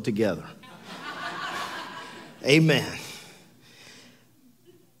of them put together. Amen.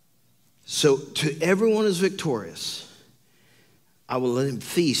 So to everyone who's victorious, I will let him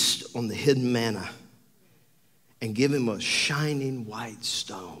feast on the hidden manna and give him a shining white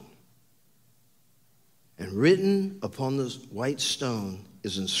stone. And written upon this white stone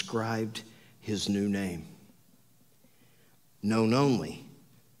is inscribed his new name, known only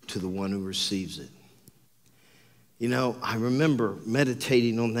to the one who receives it. You know, I remember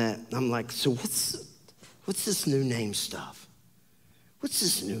meditating on that. I'm like, so what's this new name stuff? What's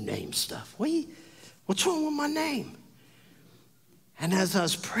this new name stuff? What's wrong with my name? And as I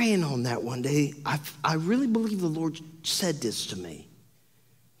was praying on that one day, I really believe the Lord said this to me.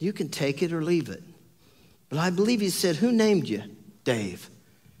 You can take it or leave it. But I believe he said, who named you, Dave?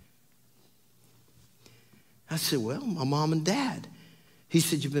 I said, well, my mom and dad. He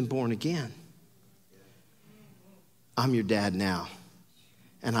said, you've been born again. I'm your dad now,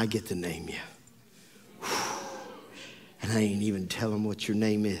 and I get to name you. And I ain't even telling what your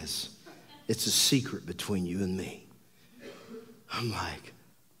name is. It's a secret between you and me. I'm like,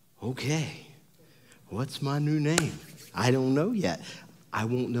 okay, what's my new name? I don't know yet. I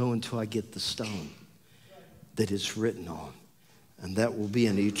won't know until I get the stone that it's written on. And that will be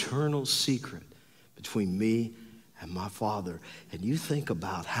an eternal secret between me and my Father. And you think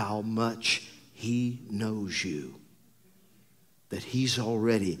about how much he knows you. That he's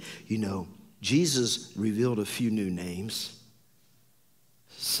already, you know, Jesus revealed a few new names.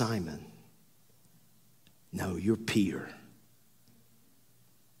 Simon. No, you're Peter.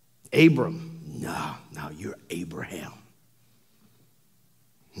 Abram. No, you're Abraham.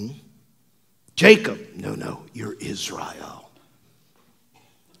 Jacob. No, you're Israel.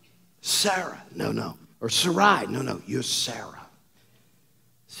 Sarah. No. Or Sarai. No, you're Sarah.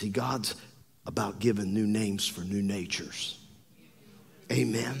 See, God's about giving new names for new natures.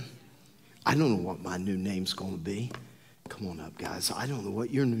 Amen. I don't know what my new name's going to be. Come on up, guys. I don't know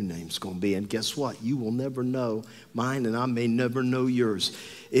what your new name's going to be. And guess what? You will never know mine, and I may never know yours.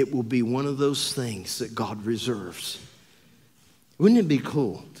 It will be one of those things that God reserves. Wouldn't it be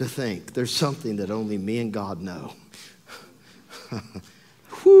cool to think there's something that only me and God know?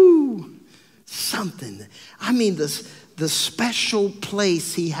 Whoo! Something. I mean, the special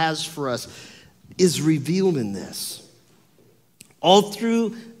place he has for us is revealed in this. All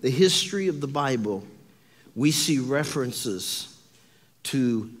through the history of the Bible, we see references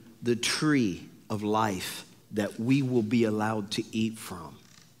to the tree of life that we will be allowed to eat from,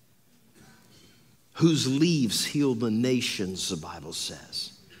 whose leaves heal the nations, the Bible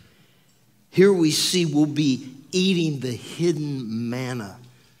says. Here we see we'll be eating the hidden manna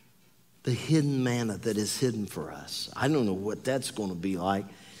that is hidden for us. I don't know what that's going to be like,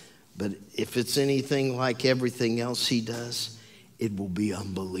 but if it's anything like everything else he does, it will be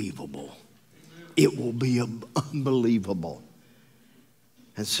unbelievable. It will be unbelievable.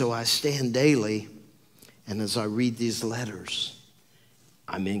 And so I stand daily, and as I read these letters,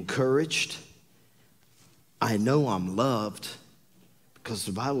 I'm encouraged. I know I'm loved, because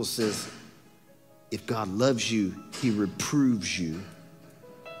the Bible says if God loves you, he reproves you.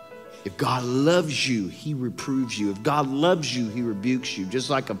 If God loves you, he reproves you. If God loves you, he rebukes you, just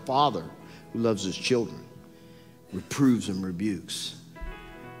like a father who loves his children. Reproves and rebukes.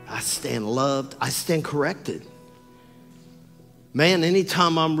 I stand loved. I stand corrected. Man,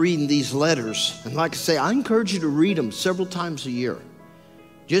 anytime I'm reading these letters, and like I say, I encourage you to read them several times a year.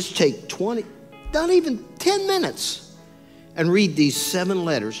 Just take 20, not even 10 minutes, and read these 7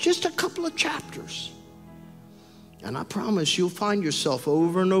 letters, just a couple of chapters. And I promise you'll find yourself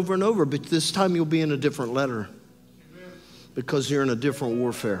over and over and over, but this time you'll be in a different letter, because you're in a different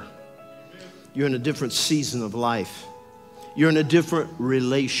warfare. You're in a different season of life. You're in a different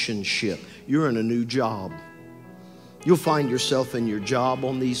relationship. You're in a new job. You'll find yourself in your job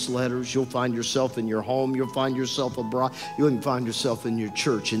on these letters. You'll find yourself in your home. You'll find yourself abroad. You'll even find yourself in your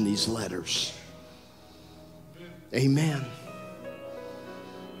church in these letters. Amen.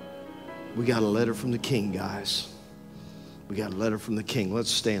 We got a letter from the King, guys. We got a letter from the King.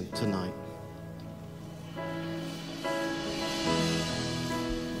 Let's stand tonight.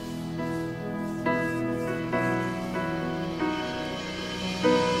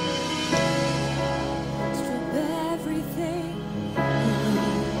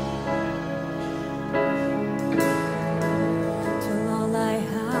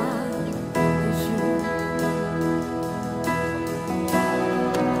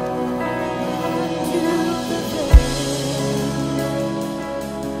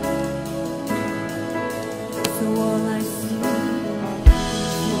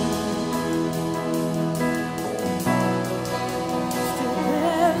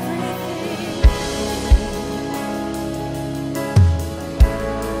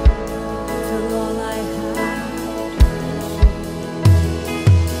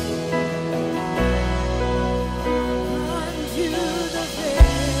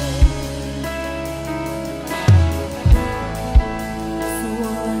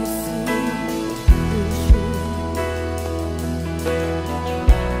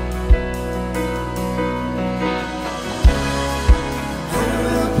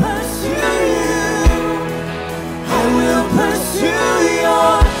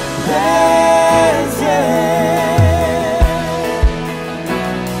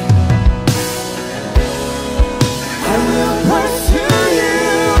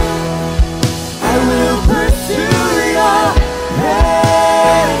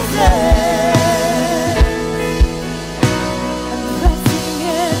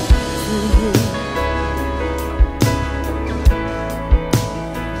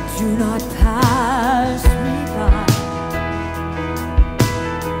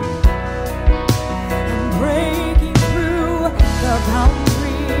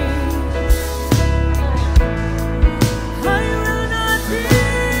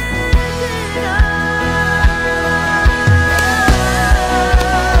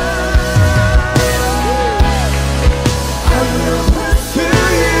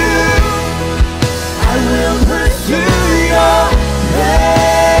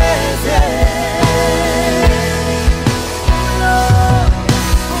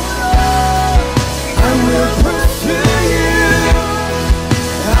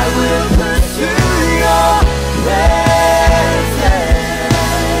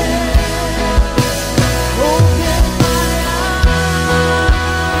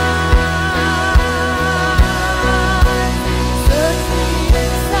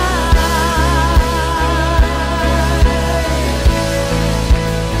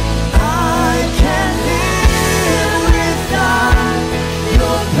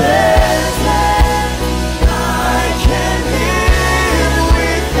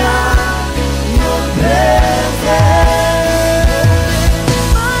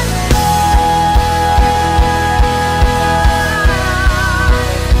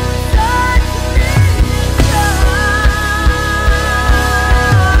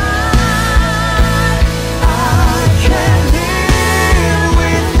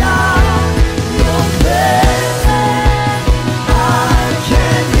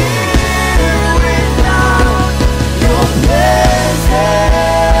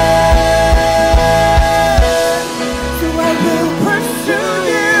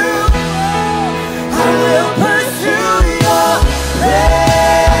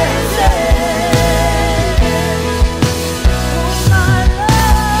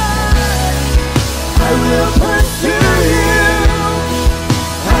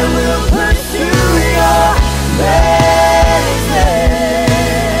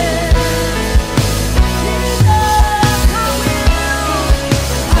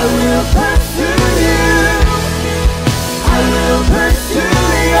 I will pursue you. I will pursue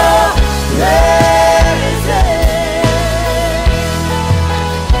your praises.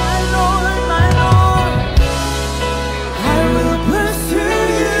 My Lord, I will pursue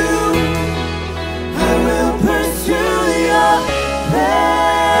you. I will pursue your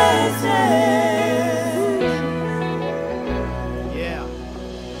praises. Yeah.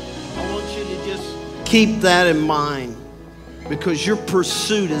 I want you to just keep that in mind, because your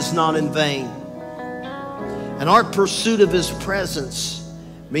pursuit is not in vain. And our pursuit of His presence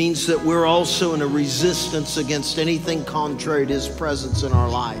means that we're also in a resistance against anything contrary to His presence in our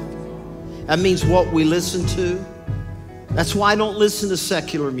life. That means what we listen to. That's why I don't listen to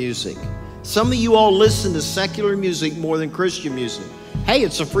secular music. Some of you all listen to secular music more than Christian music. Hey,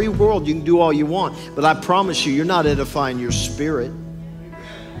 it's a free world. You can do all you want. But I promise you, you're not edifying your spirit.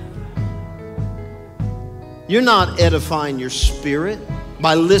 You're not edifying your spirit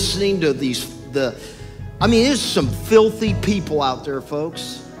by listening to there's some filthy people out there,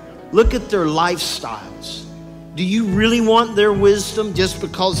 folks. Look at their lifestyles. Do you really want their wisdom just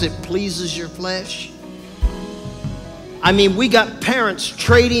because it pleases your flesh? I mean, we got parents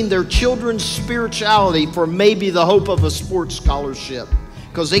trading their children's spirituality for maybe the hope of a sports scholarship,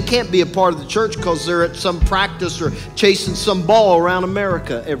 because they can't be a part of the church because they're at some practice or chasing some ball around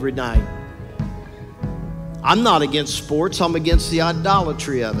America every night. I'm not against sports. I'm against the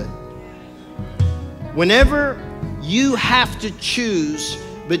idolatry of it. Whenever you have to choose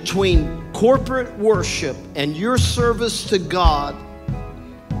between corporate worship and your service to God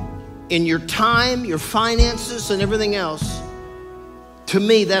in your time, your finances, and everything else, to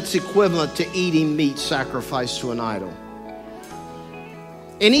me, that's equivalent to eating meat sacrificed to an idol.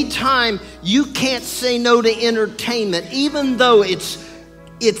 Anytime you can't say no to entertainment, even though it's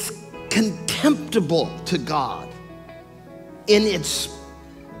contemptible to God in its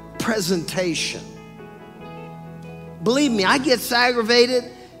presentation. Believe me, I get so aggravated.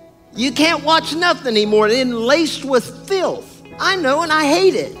 You can't watch nothing anymore. It's laced with filth. I know, and I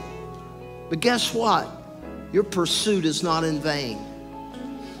hate it. But guess what? Your pursuit is not in vain.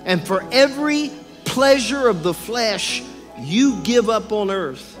 And for every pleasure of the flesh you give up on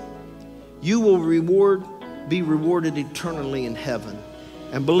earth, you will be rewarded eternally in heaven.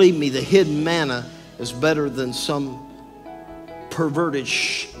 And believe me, the hidden manna is better than some perverted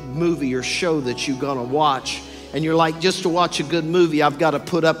movie or show that you're going to watch. And you're like, just to watch a good movie, I've got to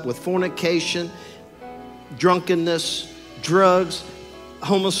put up with fornication, drunkenness, drugs,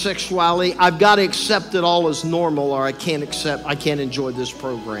 homosexuality. I've got to accept it all as normal, or I can't enjoy this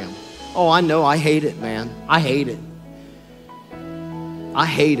program. Oh, I know, I hate it, man. I hate it. I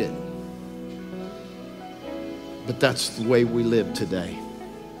hate it. But that's the way we live today.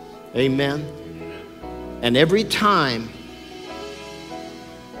 Amen. And every time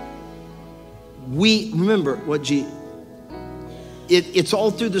we remember what it's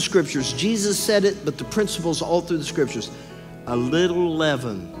all through the scriptures. Jesus said it, but the principle's all through the scriptures. A little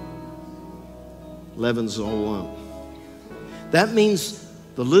leaven leavens the whole lump. That means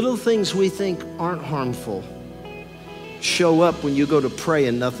the little things we think aren't harmful show up when you go to pray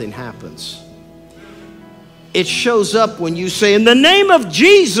and nothing happens. It shows up when you say, in the name of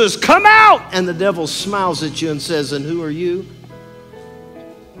Jesus, come out! And the devil smiles at you and says, and who are you?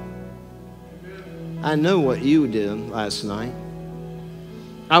 I know what you did last night.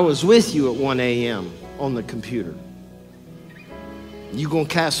 I was with you at 1 a.m. on the computer. You gonna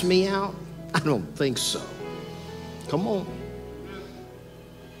cast me out? I don't think so. Come on.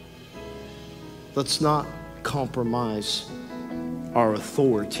 Let's not compromise our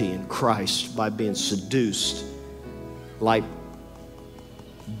authority in Christ by being seduced like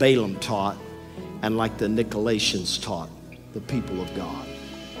Balaam taught and like the Nicolaitans taught the people of God.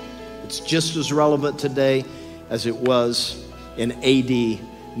 It's just as relevant today as it was in AD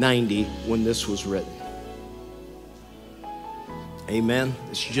 90 when this was written. Amen.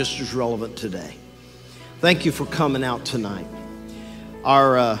 It's just as relevant today. Thank you for coming out tonight.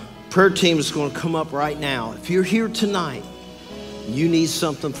 Our prayer team is going to come up right now. If you're here tonight, you need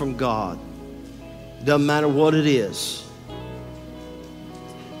something from God. Doesn't matter what it is.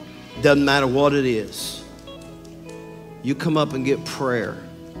 Doesn't matter what it is. You come up and get prayer.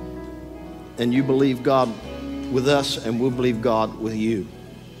 And you believe God with us, and we'll believe God with you.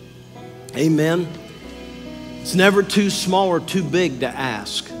 Amen. It's never too small or too big to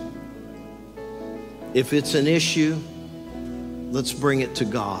ask. If it's an issue, let's bring it to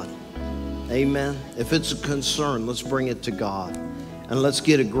God. Amen. If it's a concern, let's bring it to God. And let's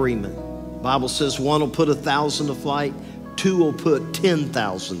get agreement. The Bible says one will put 1,000 to flight, two will put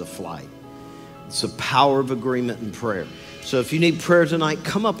 10,000 to flight. It's the power of agreement and prayer. So if you need prayer tonight,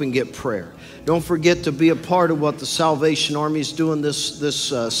 come up and get prayer. Don't forget to be a part of what the Salvation Army is doing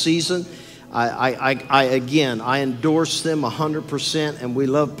this season. I endorse them 100%, and we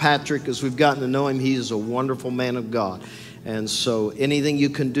love Patrick as we've gotten to know him. He is a wonderful man of God. And so anything you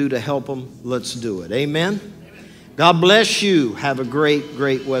can do to help him, let's do it. Amen? God bless you. Have a great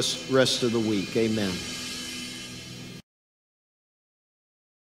rest of the week. Amen.